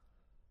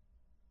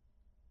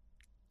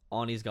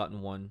 Ani's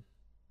gotten 1.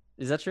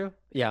 Is that true?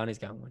 Yeah, Ani's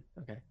gotten 1.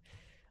 Okay.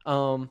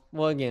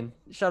 Well, again,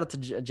 shout out to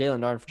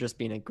Jalen Darden for just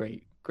being a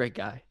great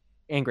guy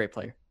and great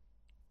player.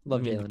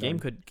 Love Jalen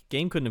Darden.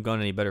 Game couldn't have gone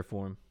any better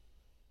for him.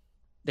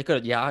 They could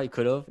have. Yeah, he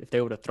could have if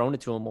they would have thrown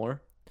it to him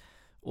more.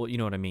 Well, you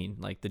know what I mean.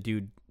 Like the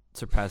dude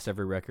surpassed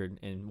every record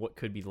in what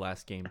could be the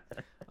last game.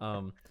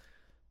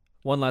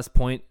 One last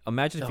point.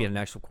 Imagine if he had an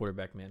actual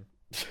quarterback, man.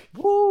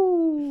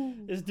 Woo!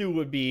 This dude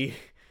would be.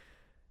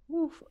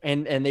 Woo.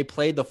 And they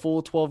played the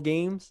full 12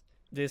 games.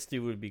 This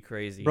dude would be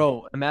crazy,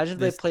 bro. Imagine if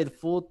they played the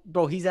full.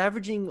 Bro, he's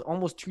averaging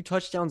almost 2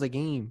 touchdowns a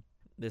game.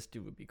 This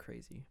dude would be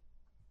crazy.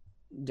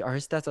 Are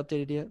his stats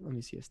updated yet? Let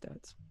me see his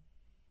stats.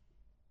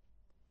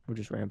 We're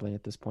just rambling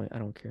at this point. I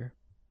don't care.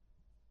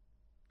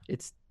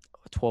 It's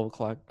 12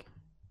 o'clock,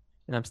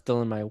 and I'm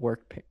still in my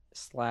work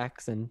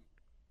slacks and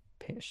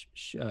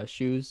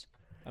shoes.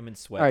 I'm in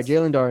sweats. All right,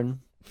 Jalen Darden.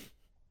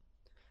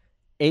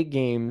 8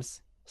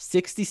 games,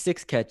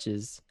 66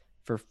 catches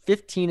for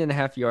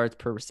 15.5 yards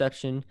per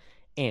reception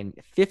and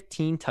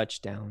 15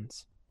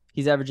 touchdowns.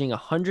 He's averaging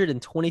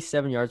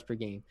 127 yards per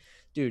game.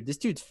 Dude, this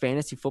dude's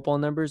fantasy football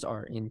numbers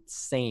are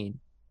insane.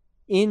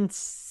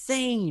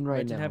 Insane right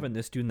now. Imagine having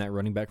this dude and that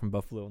running back from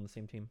Buffalo on the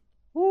same team.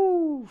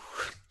 Woo!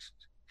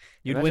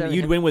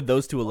 You'd win with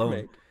those two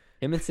alone.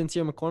 Him and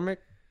Sincere McCormick,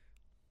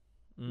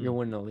 you're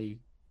winning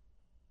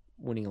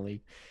a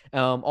league.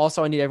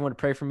 Also, I need everyone to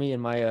pray for me in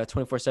my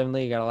 24/7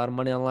 league. I got a lot of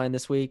money on the line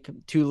this week.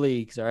 2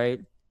 leagues, all right?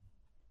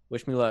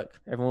 Wish me luck.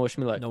 Everyone wish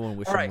me luck. No one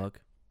wish him luck.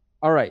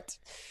 All right.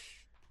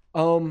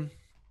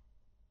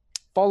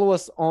 follow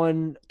us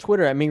on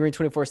Twitter at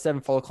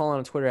MeanGreen247. Follow Colin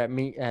on Twitter at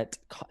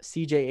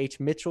CJH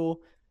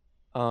Mitchell.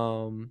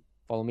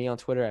 Follow me on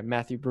Twitter at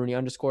Matthew Bruni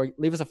 _.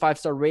 Leave us a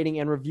 5-star rating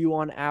and review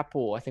on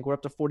Apple. I think we're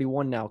up to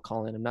 41 now,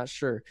 Colin. I'm not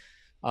sure.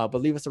 But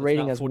leave us a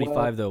rating as 45,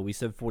 well. though. We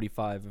said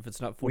 45. If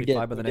it's not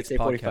 45 by the next podcast,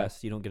 45.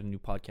 You don't get a new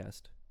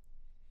podcast.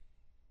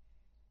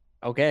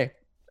 Okay.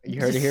 You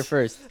heard it here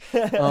first.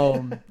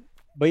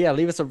 But yeah,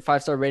 leave us a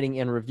 5-star rating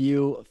and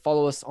review.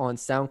 Follow us on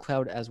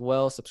SoundCloud as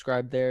well.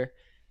 Subscribe there.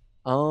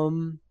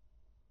 And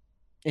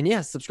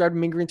yeah, subscribe to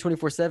Mean Green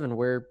 24/7.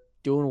 We're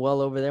doing well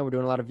over there. We're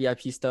doing a lot of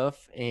VIP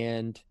stuff,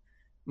 and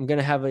I'm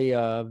gonna have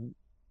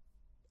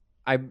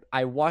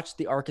I watched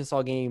the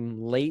Arkansas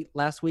game late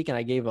last week, and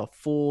I gave a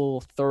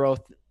full, thorough,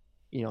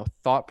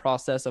 thought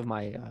process of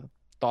my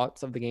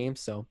thoughts of the game.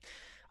 So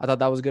I thought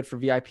that was good for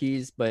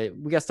VIPs. But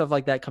we got stuff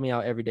like that coming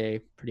out every day,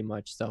 pretty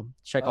much. So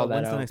check all that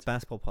out. When's the next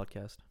basketball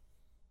podcast?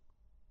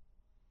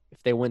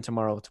 If they win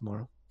tomorrow.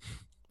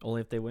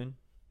 Only if they win?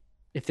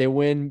 If they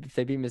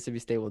beat Mississippi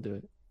State, we'll do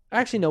it.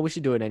 Actually, no, we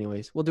should do it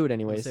anyways. We'll do it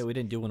anyways. We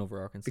didn't do one over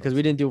Arkansas. Because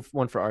we didn't do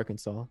one for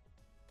Arkansas.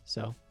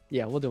 So,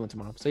 yeah, we'll do one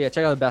tomorrow. So, yeah,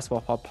 check out the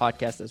Basketball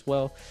Podcast as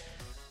well.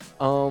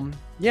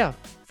 Yeah,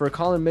 for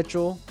Colin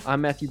Mitchell,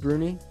 I'm Matthew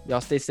Bruni. Y'all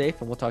stay safe,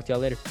 and we'll talk to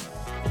y'all later.